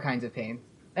 There are kinds of pain.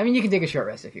 I mean, you can take a short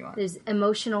rest if you want. There's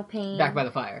emotional pain. Back by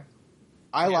the fire.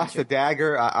 I lost a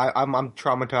dagger. I'm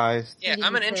traumatized. Yeah, You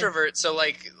I'm an need to- introvert, so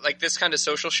like this kind of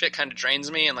social shit kind of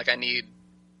drains me, and like I need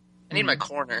my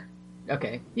corner.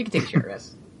 Okay, you can take a short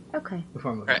rest Okay.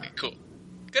 before All moving on. right, cool.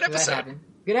 Good So that episode. happened.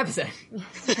 Good episode.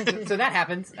 So that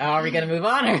happens. Are we going to move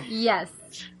on? Or? Yes.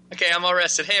 Okay, I'm all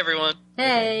rested. Hey, everyone.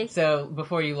 Hey. So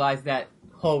before you lies that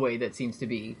hallway that seems to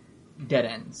be dead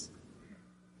ends.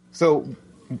 So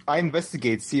I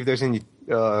investigate, see if there's any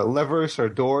levers or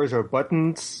doors or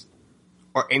buttons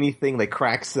or anything like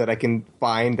cracks that I can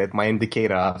find that might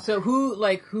indicate So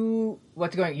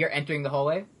what's going? You're entering the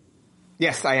hallway.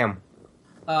 Yes, I am.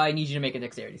 I need you to make a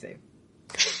dexterity save.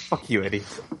 Fuck you, Eddie.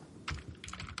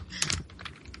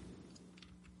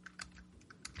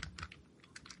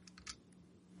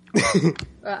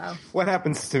 Uh-oh. What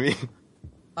happens to me?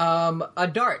 A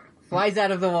dart flies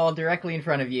out of the wall directly in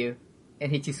front of you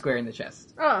and hits you square in the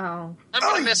chest. Oh. I'm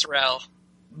gonna miss Ral.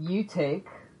 You take...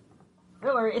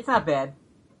 Don't worry, it's not bad.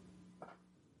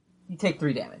 You take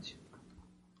 3 damage.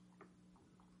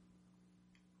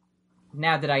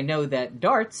 Now that I know that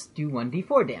darts do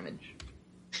 1d4 damage.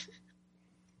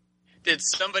 Did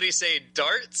somebody say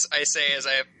darts? I say as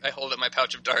I hold up my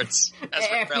pouch of darts. As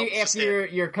Ral just After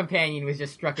hit. your companion was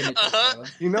just struck in the chest. Uh-huh.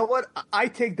 You know what? I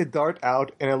take the dart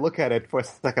out and I look at it for a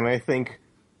second and I think,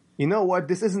 you know what?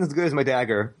 This isn't as good as my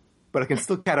dagger, but I can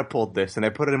still catapult this, and I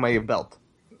put it in my belt.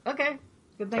 Okay.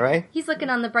 Good thing. All right? He's looking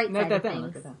on the bright Note side that of down.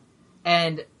 Note things. that down.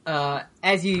 And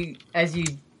as you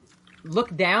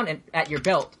look down at your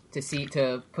belt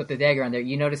to put the dagger on there,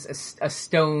 you notice a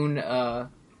stone.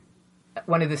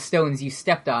 One of the stones you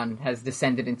stepped on has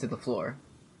descended into the floor.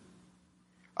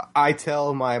 I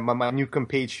tell my new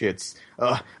compatriots,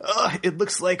 it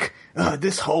looks like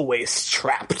this hallway is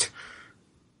trapped.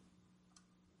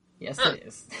 Yes, it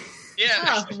is.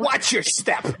 Yeah, Watch your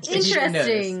step! If you didn't notice.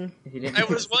 Interesting. If you didn't I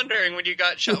notice. was wondering when you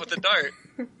got shot with a dart.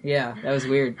 Yeah, that was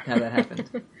weird how that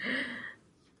happened.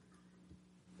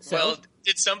 So Well,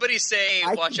 did somebody say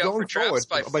I watch keep out for going traps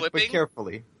by but flipping?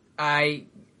 carefully.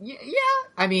 yeah,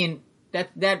 I mean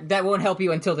that won't help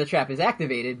you until the trap is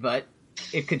activated, but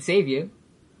it could save you.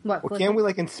 What? Well, can't we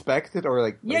inspect it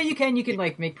or Yeah, you can. You can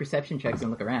make perception checks and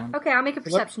look around. Okay, I'll make a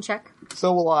perception check.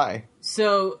 So will I.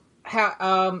 So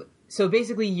so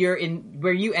basically, you're in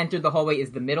where you entered the hallway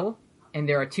is the middle, and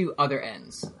there are 2 other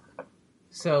ends.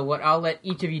 So what I'll let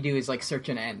each of you do is search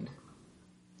an end,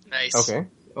 Nice. Okay.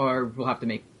 or we'll have to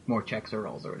make more checks or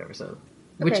rolls or whatever. So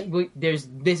Okay. there's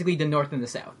basically the north and the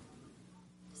south.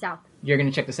 South. You're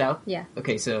gonna check the south. Yeah.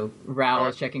 Okay, so Raoul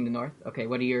North. is checking the north. Okay,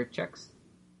 what are your checks?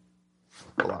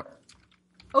 Hold on.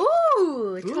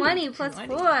 Ooh, 20 plus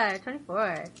 20. 4.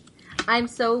 24. I'm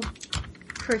so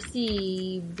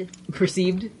perceived.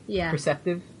 Perceived. Yeah.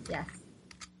 Perceptive. Yes.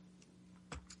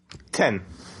 10.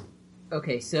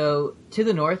 Okay, so to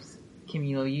the north,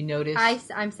 Kimilo, you notice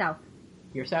I'm south.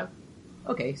 you're south.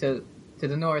 Okay, so to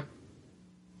the north,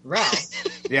 Raoul,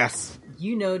 Yes.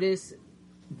 you notice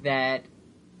that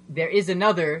there is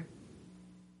another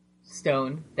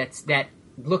stone that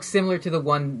looks similar to the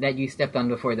one that you stepped on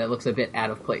before. That looks a bit out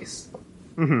of place.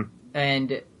 Mm-hmm.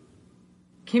 And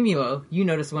Kimilo, you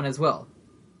notice one as well.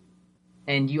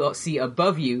 And you see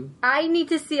above you, I need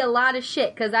to see a lot of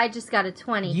shit because I just got a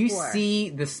 24. you see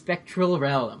the spectral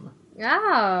realm.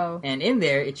 Oh. And in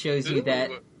there, it shows you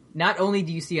that Ooh. not only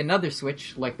do you see another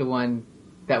switch like the one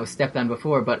that was stepped on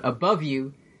before, but above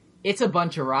you, it's a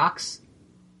bunch of rocks.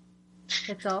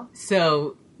 That's all.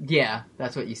 So, yeah,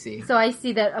 that's what you see. So I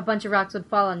see that a bunch of rocks would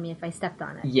fall on me if I stepped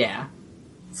on it. Yeah,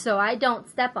 So I don't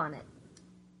step on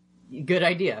it. good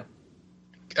idea.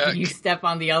 You step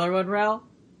on the other one, Ral?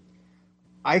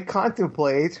 I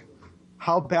contemplate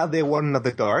how bad they want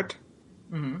another dart,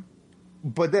 Mm-hmm.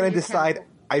 but then I You decide can't.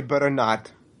 I better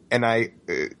not, and I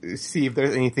see if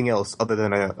there's anything else other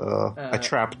than a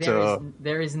trapped...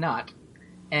 There is not.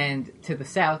 And to the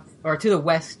south, or to the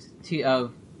west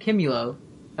of Kimilo,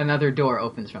 another door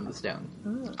opens from the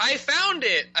stone. I found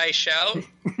it! I shout.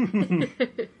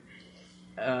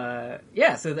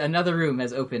 So another room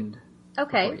has opened for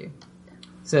Okay. you.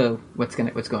 So what's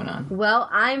going on? Well,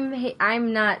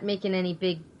 I'm not making any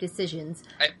big decisions.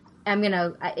 I'm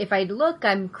gonna. If I look,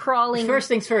 I'm crawling. First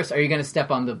things first. Are you going to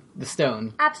step on the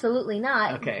stone? Absolutely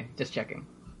not. Okay, just checking.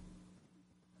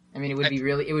 I mean, it would be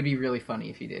really funny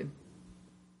if you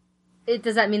did.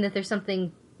 Does that mean that there's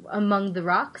something among the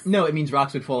rocks? No, it means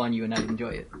rocks would fall on you and I'd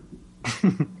enjoy it.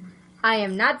 I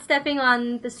am not stepping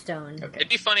on the stone. Okay. It'd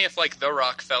be funny if, like, The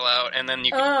Rock fell out, and then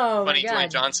you could Oh, funny my God.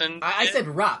 Dwayne Johnson. I said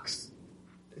rocks.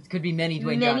 It could be many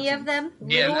Dwayne Many Johnsons. of them?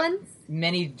 Yeah. Little ones?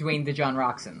 Many Dwayne the John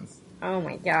Roxons. Oh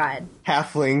my god.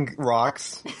 Halfling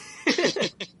rocks.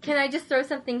 Can I just throw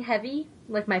something heavy?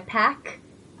 Like my pack?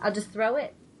 I'll just throw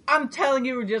it? I'm telling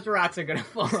you, just rocks are gonna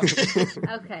fall.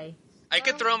 Okay. I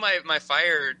could throw my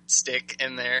fire stick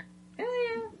in there.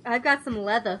 Oh, yeah. I've got some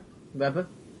leather. Leather?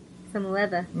 Some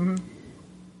leather.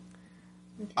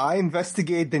 I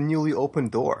investigate the newly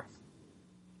opened door.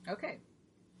 Okay.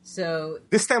 So,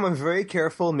 This time I'm very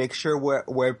careful, make sure where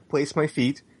I place my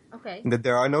feet, Okay. and that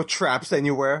there are no traps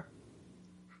anywhere.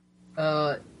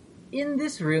 in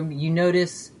this room, you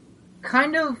notice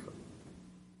kind of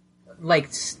like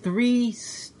 3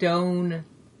 stone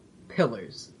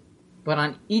pillars. But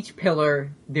on each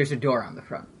pillar, there's a door on the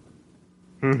front.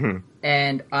 Mm-hmm.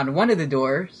 And on one of the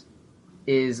doors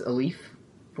is a leaf,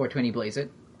 420 Blaze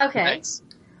It. Okay. Nice.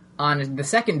 On the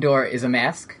second door is a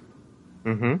mask.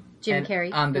 Mm-hmm. Jim And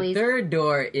Carrey. on the please. third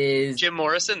door is Jim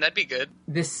Morrison, that'd be good.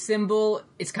 this symbol.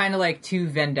 It's kind of like 2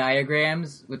 Venn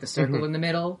diagrams with a circle in the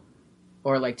middle,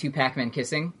 or like 2 Pac-Man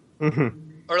kissing, Mm-hmm.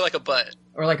 Or like a butt.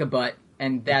 or like a butt,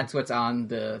 and that's what's on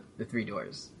the 3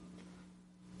 doors.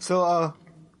 So,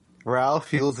 Ralph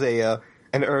feels an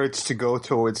urge to go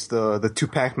towards the 2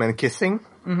 Pac-Man kissing.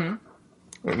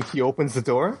 Mm-hmm. And he opens the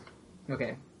door.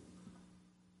 Okay.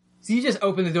 So you just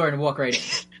open the door and walk right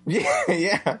in.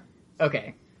 Yeah.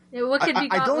 Okay. Yeah, what could be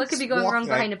what could be going walk wrong in,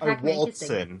 behind a Pac-Man waltz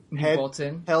kissing? in. You Head waltz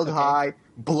in? held Okay. high,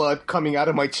 blood coming out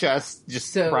of my chest,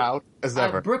 just So, proud as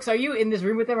ever. Brooks, are you in this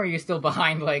room with them, or are you still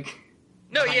behind, like,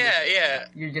 No, yeah.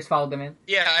 you just followed them in?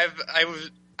 Yeah,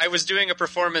 I was doing a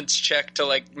performance check to,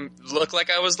 like, look like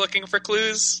I was looking for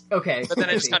clues, Okay. but then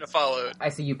I just see. kind of followed. I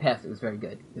see you passed. It was very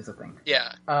good, is the thing.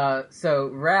 Yeah. So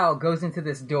Ral goes into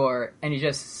this door, and he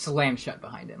just slams shut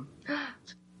behind him.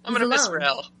 I'm gonna miss alone.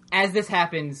 Rel. As this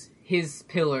happens, his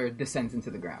pillar descends into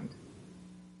the ground.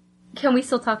 Can we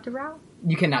still talk to Rao?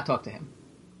 You cannot talk to him.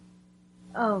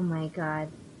 Oh my god.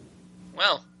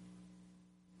 Well,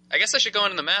 I guess I should go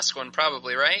into the mask one,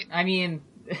 probably, right? I mean,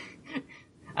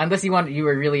 unless you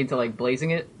were really into, like,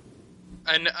 blazing it.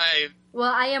 And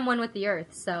Well, I am one with the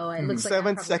earth, so it looks like 7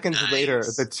 I'm probably- seconds Nice. later,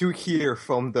 the 2 hear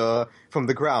from the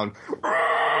ground.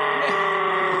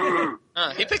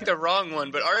 he picked the wrong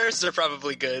one, but ours are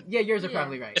probably good. Yeah, yours are Yeah.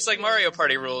 probably right. It's like Mario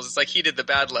Party rules. It's like he did the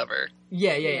bad lever.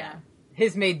 Yeah. Yeah.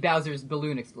 His made Bowser's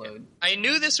balloon explode. I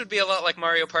knew this would be a lot like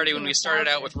Mario Party when we started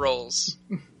out with rolls.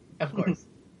 Of course.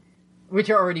 Which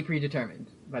are already predetermined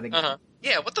by the game. Uh-huh.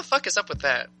 Yeah, what the fuck is up with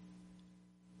that?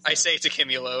 I say to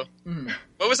Kimulo. Mhm.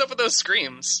 What was up with those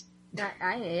screams?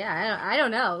 I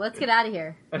don't know. Let's get out of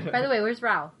here. By the way, where's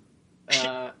Rao?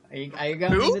 Are you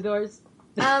going Who? in the doors?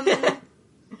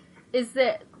 Is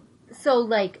the so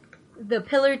like the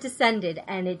pillar descended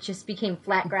and it just became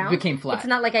flat ground? Became flat. It's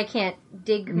not like I can't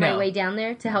dig my No. way down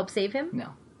there to help save him. No.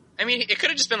 I mean, it could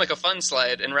have just been like a fun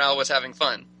slide, and Ral was having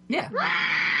fun. Yeah.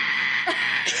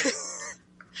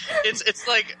 It's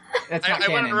like That's not I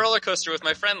went on canon. a roller coaster with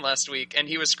my friend last week, and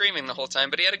he was screaming the whole time,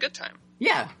 but he had a good time.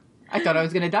 Yeah. I thought I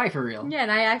was going to die for real. Yeah,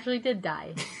 and I actually did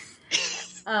die.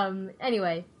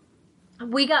 Anyway,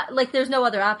 we got like there's no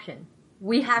other option.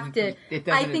 We have to. It I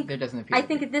doesn't, think. there doesn't appear I to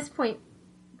think be. at this point,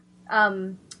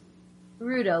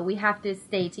 Rudo, we have to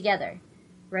stay together,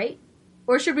 right?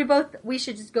 Or should we both? We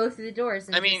should just go through the doors.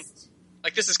 And I mean- just-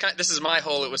 Like this is my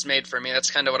hole. It was made for me.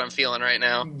 That's kind of what I'm feeling right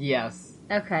now. Yes.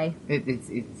 okay.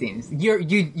 It seems.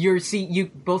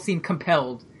 You both seem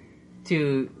compelled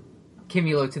to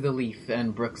Kimulo to the leaf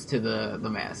and Brooks to the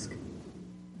mask.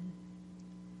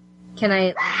 Can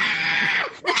I?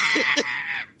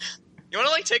 You want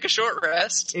to like take a short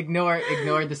rest? Ignore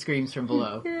the screams from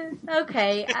below.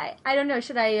 Okay. I don't know.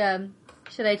 Should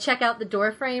I check out the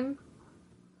door frame?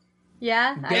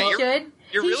 Yeah, Yeah, I should.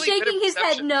 you're He's really good shaking at his head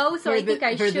perception. no, so I think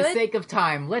I for should. the sake of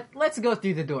time, let's go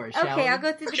through the doors, shall we? Okay, I'll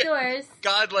go through the Okay. doors.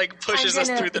 God like pushes us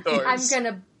through the doors. I'm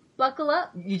gonna buckle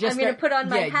up. You just I'm gonna start- put on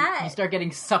my yeah, hat. You start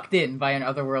getting sucked in by an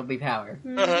otherworldly power.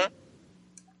 Uh-huh.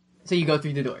 So you go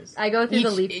through the doors. I go through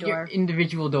the leaf door. Your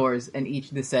individual doors, and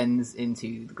each descends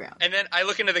into the ground. And then I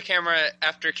look into the camera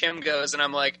after Kim goes, and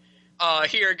I'm like,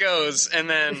 here goes. And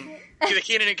then the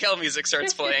Keenan and Kel music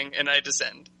starts playing, and I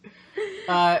descend.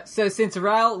 So since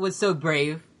Raul was so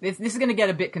brave, this is going to get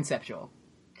a bit conceptual.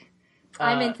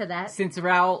 I'm into that. Since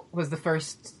Raul was the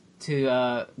first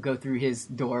to go through his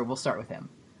door, we'll start with him.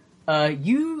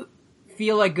 You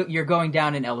feel like you're going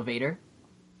down an elevator.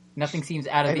 Nothing seems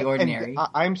out of the ordinary.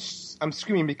 I'm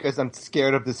screaming because I'm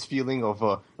scared of this feeling of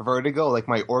vertigo, like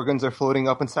my organs are floating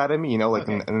up inside of me, like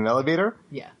in an elevator.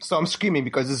 Yeah. So I'm screaming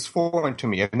because it's foreign to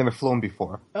me. I've never flown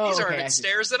before. These aren't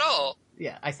stairs at all.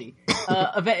 Yeah, I see.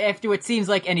 After what seems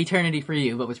like an eternity for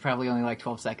you, but was probably only like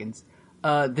 12 seconds,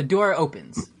 the door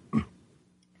opens.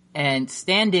 And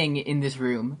standing in this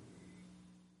room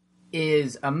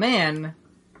is a man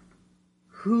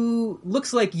who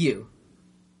looks like you.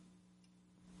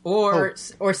 Or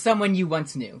someone you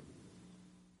once knew.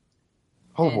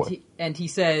 Oh boy! And he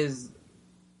says,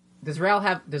 "Does Raul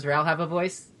have a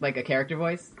voice, like a character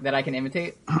voice that I can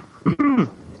imitate?"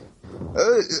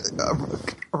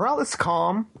 Raul is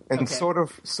calm and sort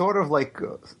of like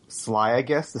sly, I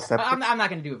guess. Deceptive. I'm not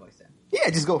going to do a voice then.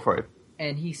 Yeah, just go for it.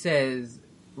 And he says,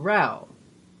 "Raul,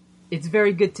 it's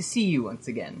very good to see you once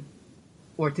again,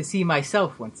 or to see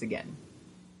myself once again.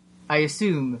 I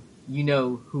assume you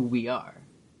know who we are."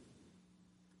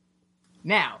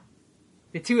 Now,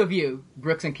 the two of you,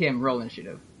 Brooks and Kim, roll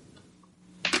initiative.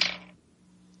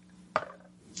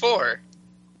 4.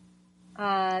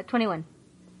 21.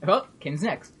 Oh, Kim's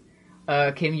next.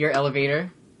 Kim, your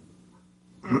elevator.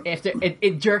 After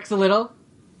it jerks a little,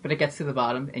 but it gets to the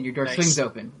bottom, and your door swings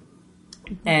open.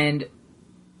 And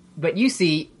what you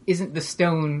see isn't the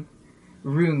stone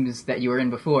rooms that you were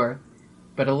in before,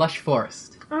 but a lush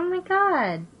forest. Oh my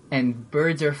god. And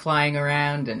birds are flying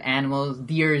around, and animals,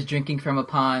 deer is drinking from a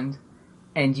pond,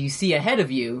 and you see ahead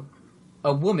of you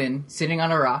a woman sitting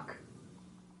on a rock,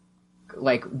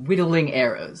 like whittling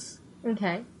arrows.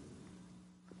 Okay.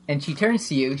 And she turns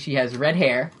to you, she has red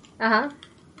hair. Uh-huh.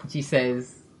 She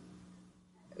says,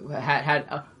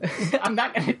 I'm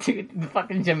not gonna do the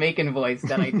fucking Jamaican voice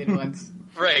that I did once.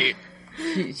 Right.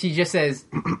 She just says,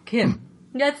 Kim.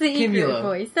 That's the Igor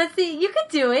voice. You could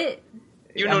do it.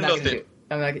 You know nothing.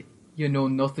 I'm like, you know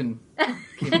nothing,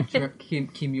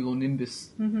 Cumulonimbus.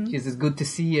 Mm-hmm. She says, good to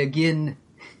see you again.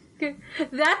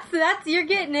 That's, you're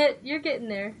getting it. You're getting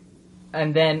there.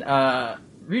 And then,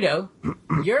 Rito,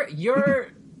 your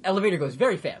elevator goes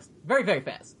very fast. Very, very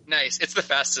fast. Nice. It's the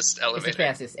fastest elevator. It's the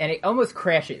fastest. And it almost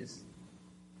crashes.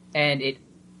 And it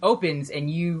opens and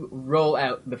you roll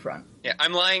out the front. Yeah,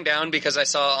 I'm lying down because I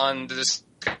saw on the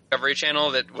Discovery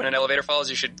Channel that when an elevator falls,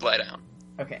 you should lie down.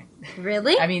 Okay.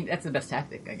 Really? I mean, that's the best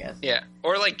tactic, I guess. Yeah.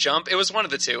 Or, jump. It was one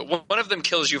of the two. One of them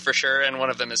kills you for sure, and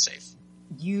one of them is safe.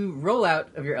 You roll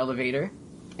out of your elevator,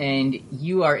 and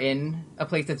you are in a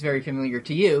place that's very familiar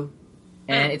to you,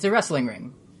 and it's a wrestling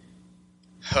ring.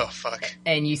 Oh, fuck.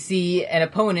 And you see an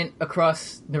opponent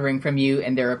across the ring from you,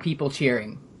 and there are people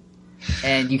cheering.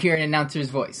 And you hear an announcer's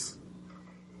voice.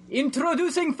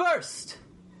 Introducing first,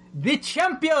 the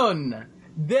champion,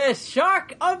 the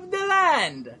Shark of the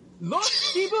Land, Lord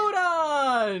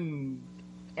Tiburon!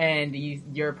 And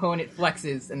your opponent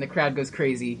flexes, and the crowd goes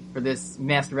crazy for this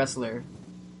masked wrestler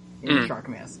in the shark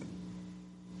mask.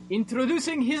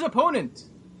 Introducing his opponent,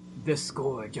 the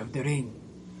Scourge of the Ring,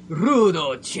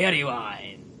 Rudo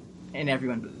Cherrywine. And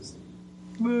everyone boos.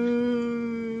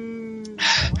 Boo!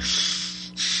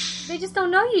 They just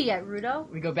don't know you yet, Rudo.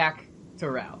 We go back to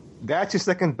Raul. That's your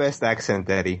second best accent,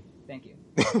 Eddie. Thank you.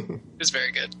 It's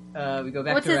very good. We go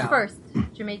back What's to Raul. his first?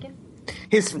 Jamaican?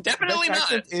 His Definitely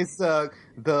best not. accent is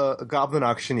the Goblin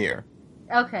Auctioneer.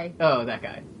 Okay. Oh, that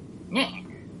guy. Yeah.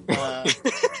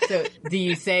 So, do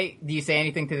you say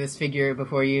anything to this figure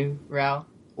before you, Raul?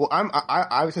 Well,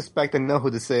 I suspect I know who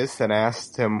this is, and I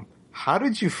asked him, "How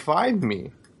did you find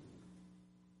me?"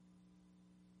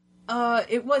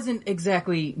 It wasn't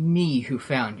exactly me who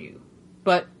found you,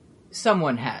 but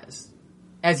someone has,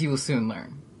 as you will soon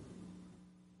learn.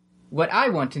 What I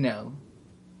want to know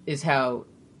is how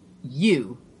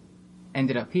you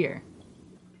ended up here.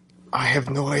 I have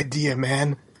no idea,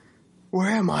 man. Where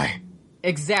am I?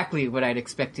 Exactly what I'd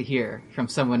expect to hear from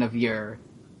someone of your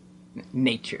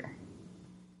nature.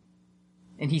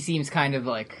 And he seems kind of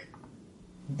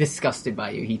disgusted by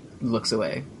you. He looks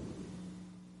away.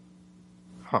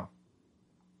 Huh.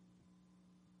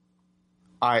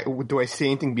 Do I see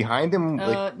anything behind him?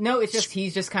 No,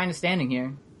 he's just kind of standing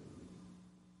here.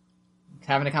 He's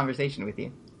having a conversation with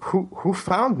you. Who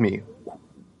found me?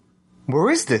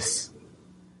 Where is this?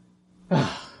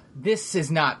 This is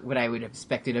not what I would have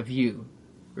expected of you,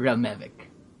 Relmevik.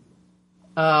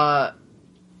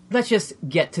 Let's just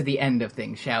get to the end of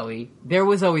things, shall we? There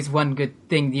was always one good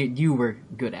thing you were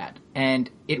good at, and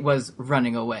it was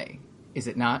running away. Is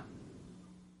it not?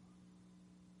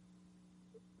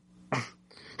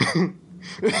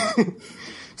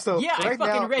 So Yeah, right I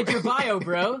fucking now, read your bio,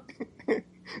 bro.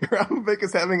 Relmevik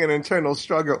is having an internal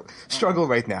struggle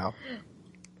right now.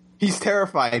 He's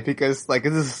terrified because, like,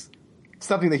 this is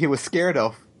something that he was scared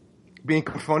of, being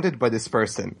confronted by this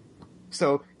person.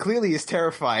 So clearly he's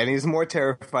terrified, and he's more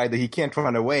terrified that he can't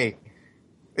run away.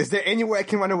 Is there anywhere I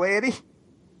can run away, Eddie?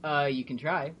 You can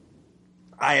try.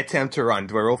 I attempt to run.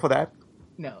 Do I roll for that?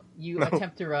 No, you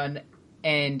attempt to run,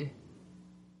 and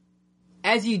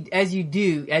as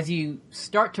you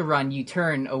start to run, you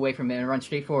turn away from it and run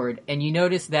straight forward, and you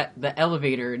notice that the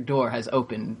elevator door has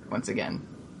opened once again.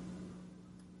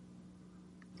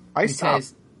 I He stop.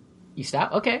 says, "You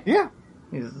stop? Okay." Yeah.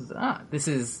 He says, this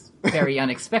is very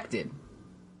unexpected.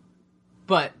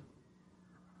 But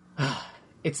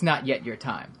it's not yet your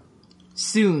time.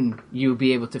 Soon you'll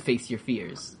be able to face your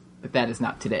fears, but that is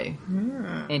not today."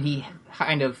 And he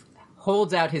kind of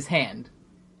holds out his hand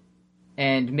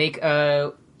and make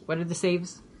a... What are the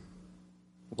saves?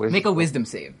 Make a wisdom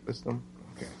save. Wisdom?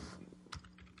 Okay.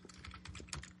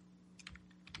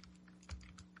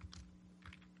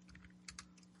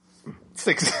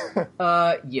 Six.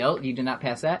 Yell, you do not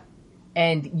pass that.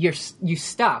 And you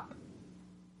stop,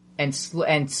 and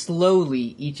slowly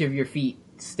each of your feet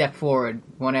step forward,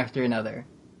 one after another.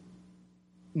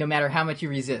 No matter how much you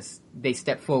resist, they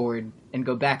step forward and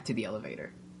go back to the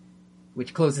elevator,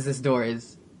 which closes its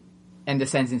doors and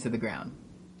descends into the ground.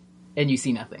 And you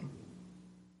see nothing.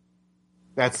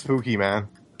 That's spooky, man.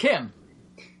 Kim!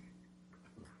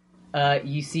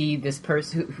 You see this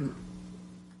person who...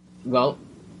 Well,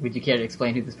 would you care to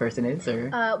explain who this person is, or...?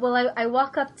 Well, I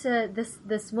walk up to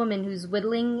this woman who's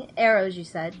whittling arrows, you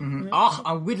said. Mm-hmm. Oh,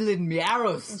 I'm whittling me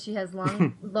arrows! And she has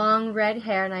long red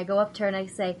hair, and I go up to her and I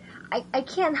say, I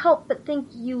can't help but think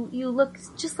you look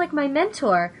just like my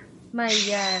mentor. My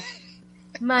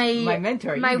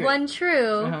mentor, my Ygritte. one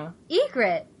true, Uh-huh.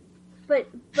 Ygritte. But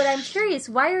I'm curious,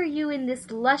 why are you in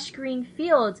this lush green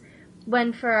field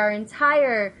when for our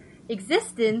entire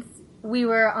existence we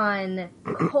were on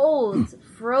cold,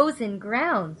 frozen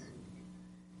ground?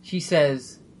 She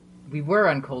says, we were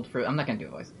on cold frozen... I'm not gonna do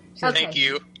a voice. She says, Okay. Thank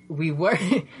you. We were...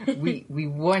 we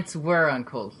once were on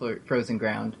cold frozen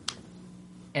ground,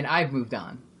 and I've moved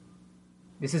on.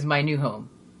 This is my new home.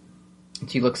 And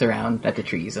she looks around at the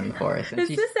trees and the forest, and Is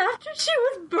she's... this after she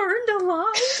was burned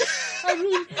alive? I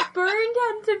mean, burned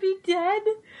and to be dead?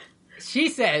 She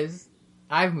says,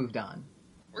 I've moved on.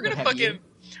 We're gonna What have you?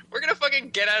 fucking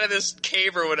get out of this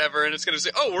cave or whatever, and it's gonna say,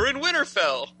 "Oh, we're in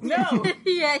Winterfell." No!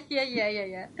 Yeah.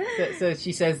 so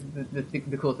she says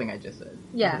the cool thing I just said.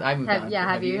 Yeah. She says, I moved on. Yeah,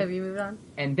 have you moved on?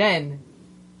 And then,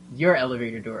 your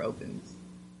elevator door opens.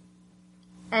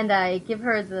 And I give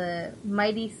her the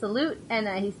mighty salute, and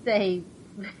I say,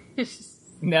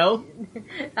 No?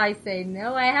 I say,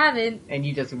 no, I haven't. And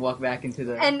you just walk back into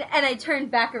the... And I turn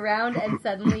back around, and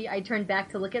suddenly I turn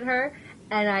back to look at her,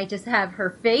 and I just have her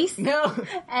face No!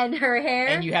 and her hair,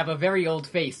 And you have a very old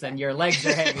face, and your legs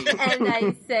are heavy. and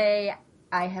I say,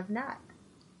 I have not.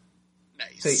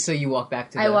 Nice. So you walk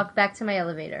back to the... I walk back to my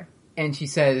elevator. And she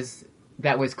says,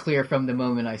 that was clear from the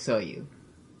moment I saw you.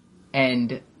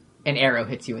 And an arrow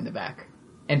hits you in the back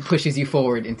and pushes you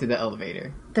forward into the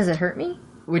elevator, Does it hurt me?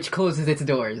 which closes its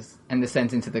doors and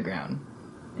descends into the ground.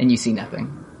 And you see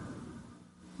nothing.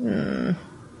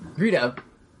 Greedo.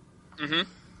 Mm-hmm.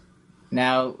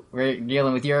 Now, we're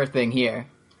dealing with your thing here.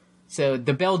 So,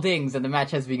 the bell dings and the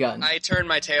match has begun. I turn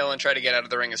my tail and try to get out of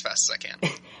the ring as fast as I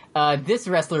can. This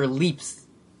wrestler leaps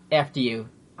after you,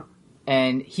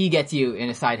 and he gets you in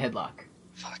a side headlock.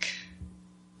 Fuck.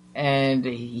 And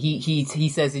he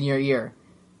says in your ear,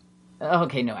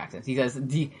 okay, no accents. He says,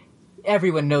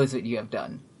 everyone knows what you have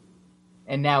done,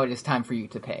 and now it is time for you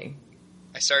to pay.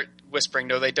 I start whispering,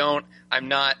 "No, they don't. I'm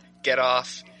not. Get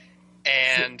off."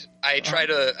 And I try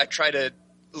to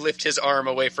lift his arm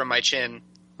away from my chin,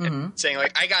 and saying,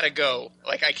 like, "I gotta go.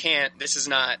 Like, I can't. This is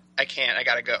not. I can't. I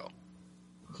gotta go."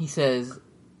 He says,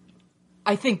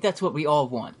 I think that's what we all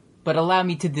want, but allow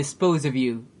me to dispose of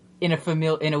you in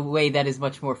a way that is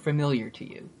much more familiar to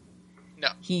you. No.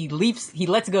 He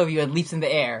lets go of you and leaps in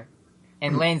the air,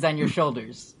 and lands on your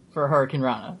shoulders for Hurricane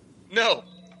Rana. No.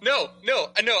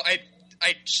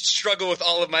 I struggle with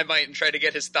all of my might and try to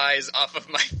get his thighs off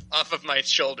of my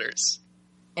shoulders.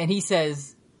 And he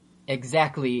says,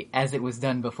 exactly as it was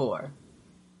done before.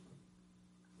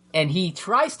 And he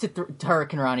tries to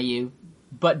Hurricane Rana you,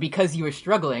 but because you were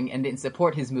struggling and didn't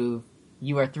support his move,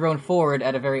 you are thrown forward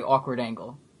at a very awkward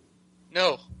angle.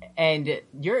 No. And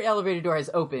your elevator door has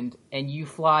opened, and you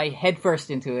fly headfirst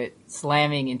into it,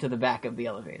 slamming into the back of the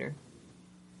elevator.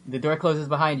 The door closes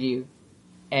behind you,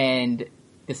 and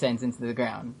descends into the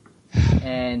ground.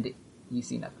 And you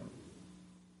see nothing.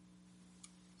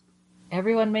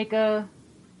 Everyone make a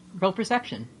roll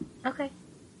perception. Okay.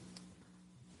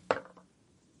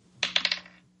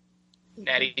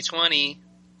 Natty 20.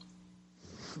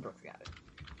 Brooks got it.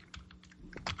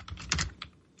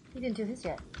 He didn't do his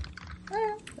yet.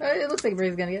 It looks like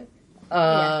Bray's gonna get it.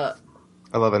 Yeah.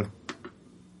 11.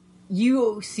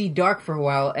 You see dark for a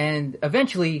while, and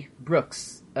eventually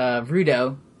Brooks,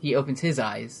 Rudo, he opens his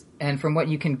eyes, and from what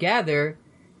you can gather,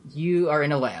 you are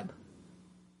in a lab.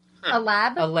 A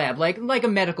lab? A lab, like a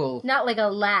medical... Not like a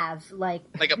lab, like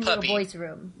a puppy. boys'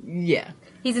 room. Yeah.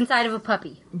 He's inside of a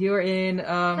puppy. You're in,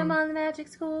 Come on the magic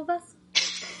school bus.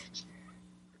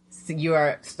 So you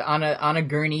are on a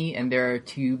gurney, and there are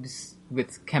tubes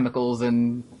with chemicals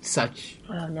and such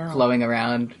flowing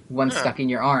around, one stuck in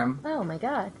your arm. Oh my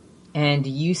god. And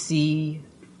you see...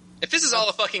 If this is all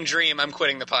a fucking dream, I'm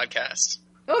quitting the podcast.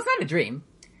 Oh, it's not a dream.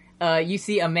 You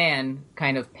see a man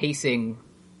kind of pacing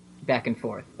back and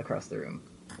forth across the room.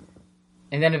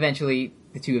 And then eventually,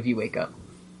 the two of you wake up.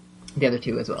 The other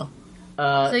two as well.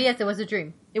 So yes, it was a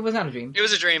dream. It was not a dream. It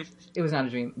was a dream. It was not a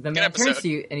dream. The Good man turns episode. to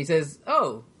you and he says,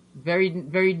 "Oh, very,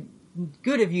 very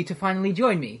good of you to finally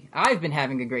join me. I've been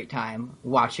having a great time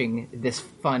watching this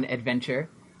fun adventure.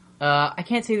 I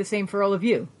can't say the same for all of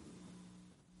you.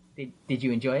 Did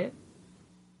you enjoy it?"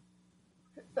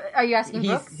 Are you asking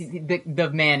Brooks? The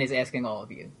man is asking all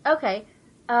of you. Okay.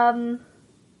 To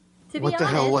be What the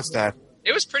honest, hell was that?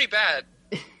 It was pretty bad.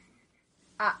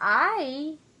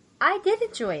 I did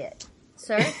enjoy it,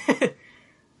 sir.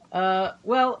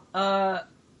 Allow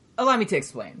me to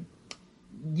explain.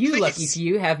 You, Please. lucky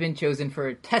few, have been chosen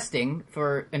for testing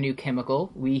for a new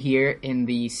chemical we here in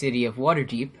the city of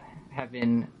Waterdeep have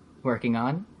been working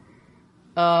on.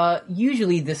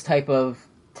 Usually this type of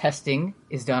testing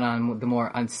is done on the more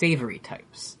unsavory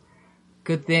types.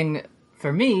 Good thing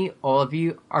for me, all of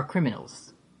you are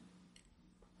criminals.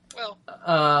 Well,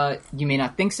 You may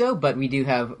not think so, but we do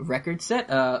have records set.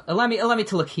 Allow me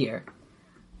to look here.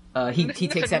 He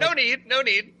takes out no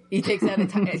need. he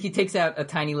takes out a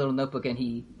tiny little notebook and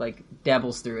he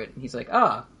dabbles through it. He's like,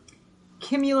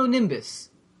 Cumulonimbus,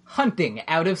 hunting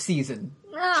out of season.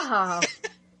 Oh.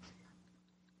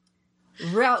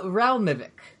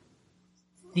 Ralmivic,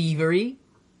 thievery,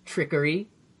 trickery.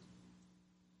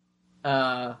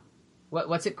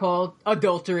 What's it called?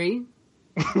 Adultery.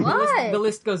 What? The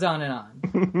list goes on and on.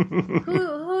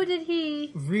 Who did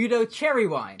he? Rudo cherry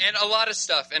wine. And a lot of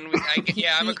stuff. And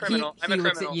I'm a criminal. I'm a He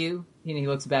looks criminal. at you, and he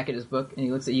looks back at his book, and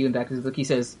he looks at you and back at his book. He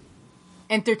says,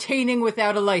 "Entertaining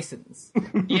without a license."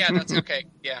 Yeah, that's okay.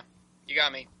 Yeah, you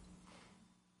got me.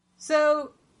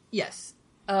 So, yes,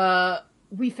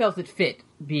 we felt it fit,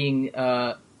 being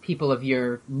people of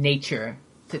your nature,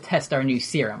 to test our new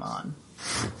serum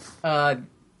on.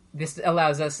 This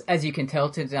allows us, as you can tell,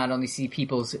 to not only see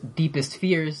people's deepest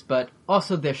fears, but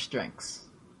also their strengths.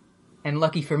 And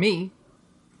lucky for me...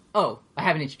 Oh, I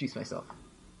haven't introduced myself.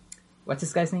 What's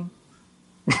this guy's name?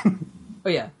 Oh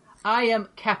yeah. I am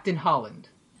Captain Holland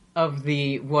of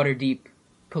the Waterdeep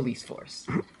Police Force.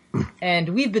 And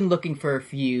we've been looking for a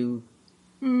few,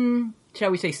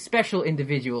 shall we say, special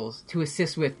individuals to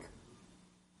assist with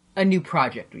a new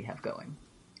project we have going.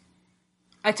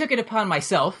 I took it upon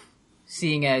myself,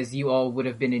 seeing as you all would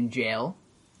have been in jail,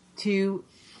 to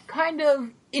kind of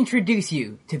introduce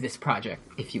you to this project,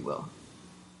 if you will.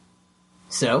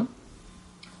 So,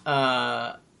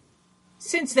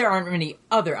 since there aren't many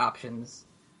other options,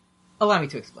 allow me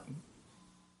to explain.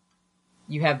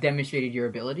 You have demonstrated your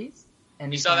abilities,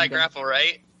 and You saw that grapple,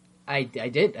 right? I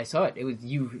did. I saw it. It was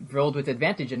you rolled with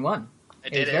advantage and won. I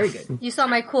It did was it. very good. You saw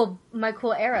my cool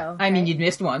arrow. I mean, right? you'd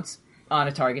missed once on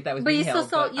a target that was But being you still held.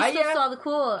 saw. but You still saw the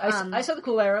cool. I saw the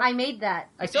cool arrow. I made that.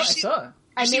 I saw.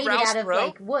 I see made it Ralph's out of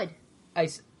throw? wood.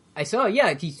 I saw.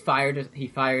 Yeah, he fired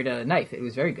a knife. It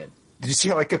was very good. Did you see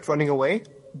how I kept running away?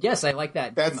 Yes, I like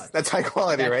that. too much. That's high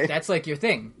quality, right? That's like your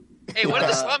thing. Hey, what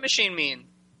does the slot machine mean?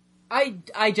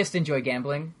 I just enjoy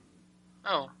gambling.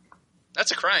 Oh,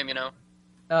 that's a crime, you know.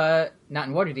 Not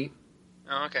in Waterdeep.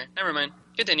 Oh, okay. Never mind.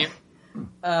 Continue.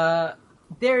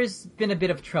 There's been a bit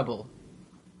of trouble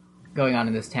going on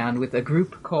in this town with a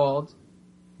group called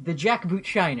the Jackboot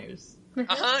Shiners. Yep.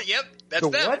 That's The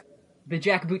them. what? The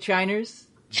Jackboot Shiners?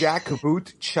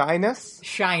 Jackboot Chinas?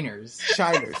 Shiners.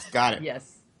 Shiners. Got it.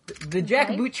 Yes. The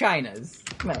Jackboot Chinas.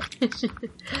 No.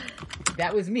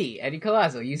 That was me, Eddie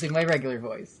Colazzo, using my regular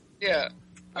voice. Yeah.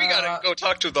 We gotta go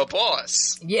talk to the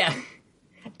boss. Yeah.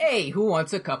 Hey, who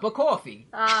wants a cup of coffee?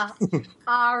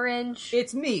 Orange.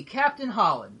 It's me, Captain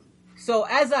Holland. So,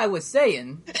 as I was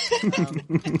saying...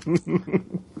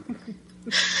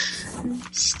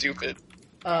 Stupid.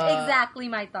 Exactly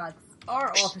my thoughts.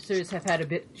 Our officers have had a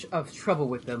bit of trouble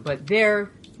with them, but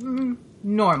they're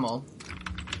normal,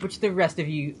 which the rest of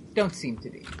you don't seem to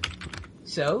be.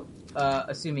 So,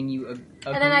 assuming you agree...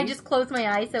 And then I just close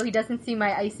my eyes so he doesn't see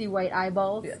my icy white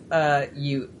eyeballs.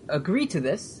 You agree to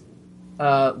this.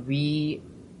 We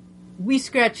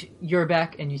scratch your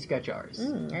back and you scratch ours.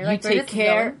 You take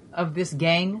care of this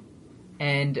gang,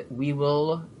 and we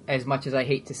will, as much as I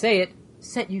hate to say it,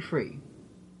 set you free.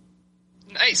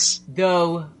 Nice.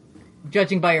 Though,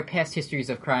 judging by our past histories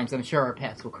of crimes, I'm sure our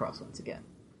paths will cross once again.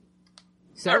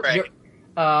 So, right.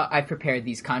 I've prepared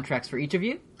these contracts for each of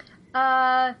you.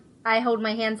 I hold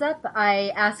my hands up. I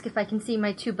ask if I can see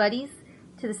my two buddies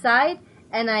to the side,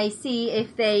 and I see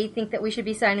if they think that we should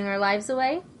be signing our lives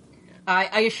away.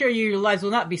 I assure you, your lives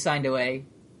will not be signed away.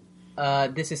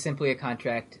 This is simply a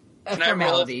contract,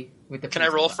 formality with the. Can I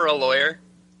roll for a lawyer?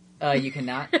 You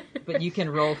cannot, but you can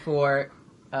roll for.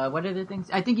 What other things?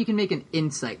 I think you can make an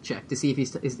insight check to see if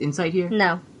is insight here.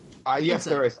 No. Yes,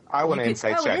 there is. I want an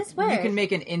insight check. It is? Where? You can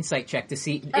make an insight check to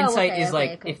see. Oh, Insight okay, is okay,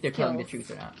 like okay. if they're telling the Skills.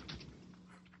 truth or not.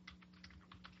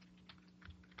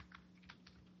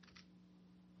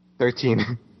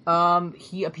 13.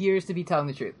 He appears to be telling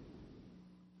the truth.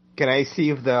 Can I see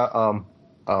if the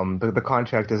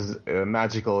contract is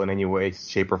magical in any way,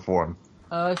 shape, or form?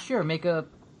 Sure. Make a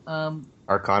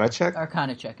Arcana check?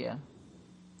 Arcana check. Yeah.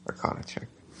 Arcana check.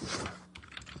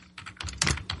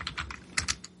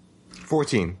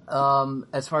 14.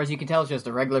 As far as you can tell, it's just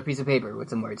a regular piece of paper with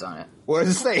some words on it. What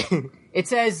does it say? It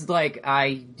says, like,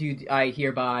 I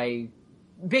hereby...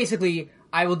 Basically,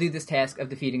 I will do this task of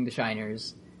defeating the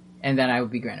Shiners, and then I will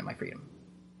be granted my freedom.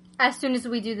 As soon as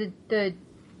we do the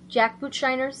jackboot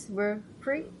shiners, we're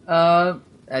free?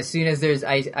 As soon as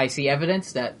I see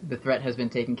evidence that the threat has been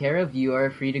taken care of, you are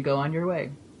free to go on your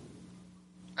way.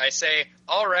 I say,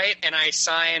 all right, and I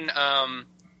sign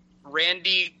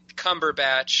Randy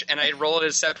Cumberbatch, and I roll a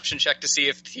deception check to see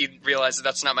if he realizes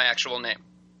that's not my actual name.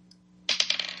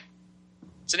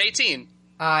 It's an 18.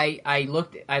 I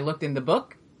looked in the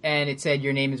book, and it said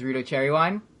your name is Rudo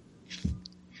Cherrywine.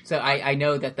 So I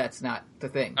know that that's not the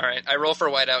thing. All right, I roll for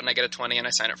whiteout, and I get a 20, and I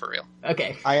sign it for real.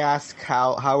 Okay. I ask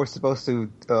how we're supposed to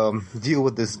deal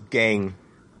with this gang.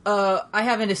 I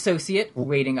have an associate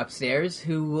waiting upstairs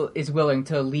who is willing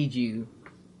to lead you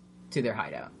to their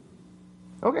hideout.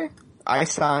 Okay. I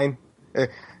sign.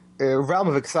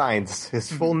 Realmovic signs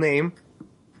his full name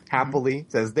happily.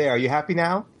 Says, "There, are you happy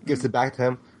now?" Gives it back to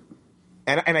him,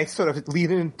 and I sort of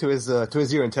lean into his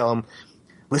ear and tell him,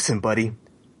 "Listen, buddy.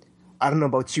 I don't know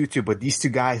about you two, but these two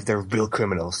guys, they're real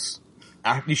criminals.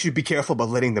 You should be careful about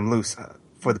letting them loose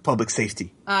for the public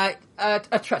safety."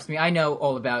 Trust me, I know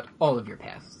all about all of your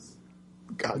pasts.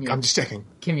 I'm just checking.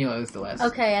 Kimulo is the last.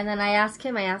 Okay, and then I ask,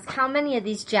 how many of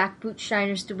these jackboot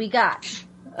shiners do we got?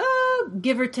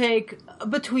 Give or take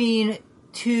between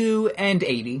 2 and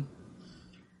 80.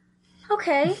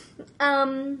 Okay.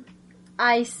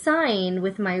 I sign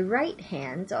with my right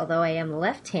hand, although I am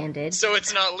left-handed. So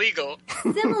it's not legal.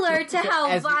 Similar to how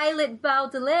As- Violet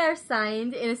Baudelaire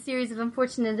signed in a series of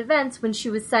unfortunate events when she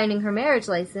was signing her marriage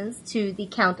license to the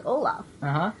Count Olaf.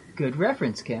 Good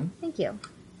reference, Kim. Thank you.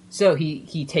 So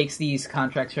he takes these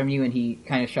contracts from you and he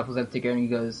kind of shuffles them together and he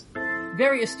goes,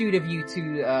 "Very astute of you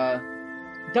to,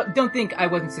 don't think I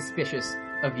wasn't suspicious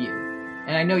of you.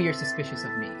 And I know you're suspicious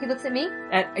of me." He looks at me.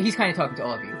 He's kind of talking to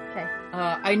all of you. Okay.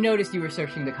 I noticed you were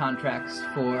searching the contracts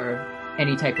for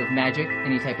any type of magic,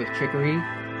 any type of trickery.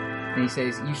 And he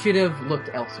says, "You should have looked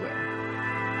elsewhere."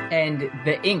 And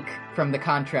the ink from the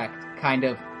contract kind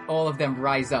of, all of them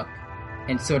rise up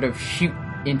and sort of shoot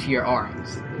into your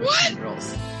arms. What?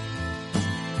 Tendrils.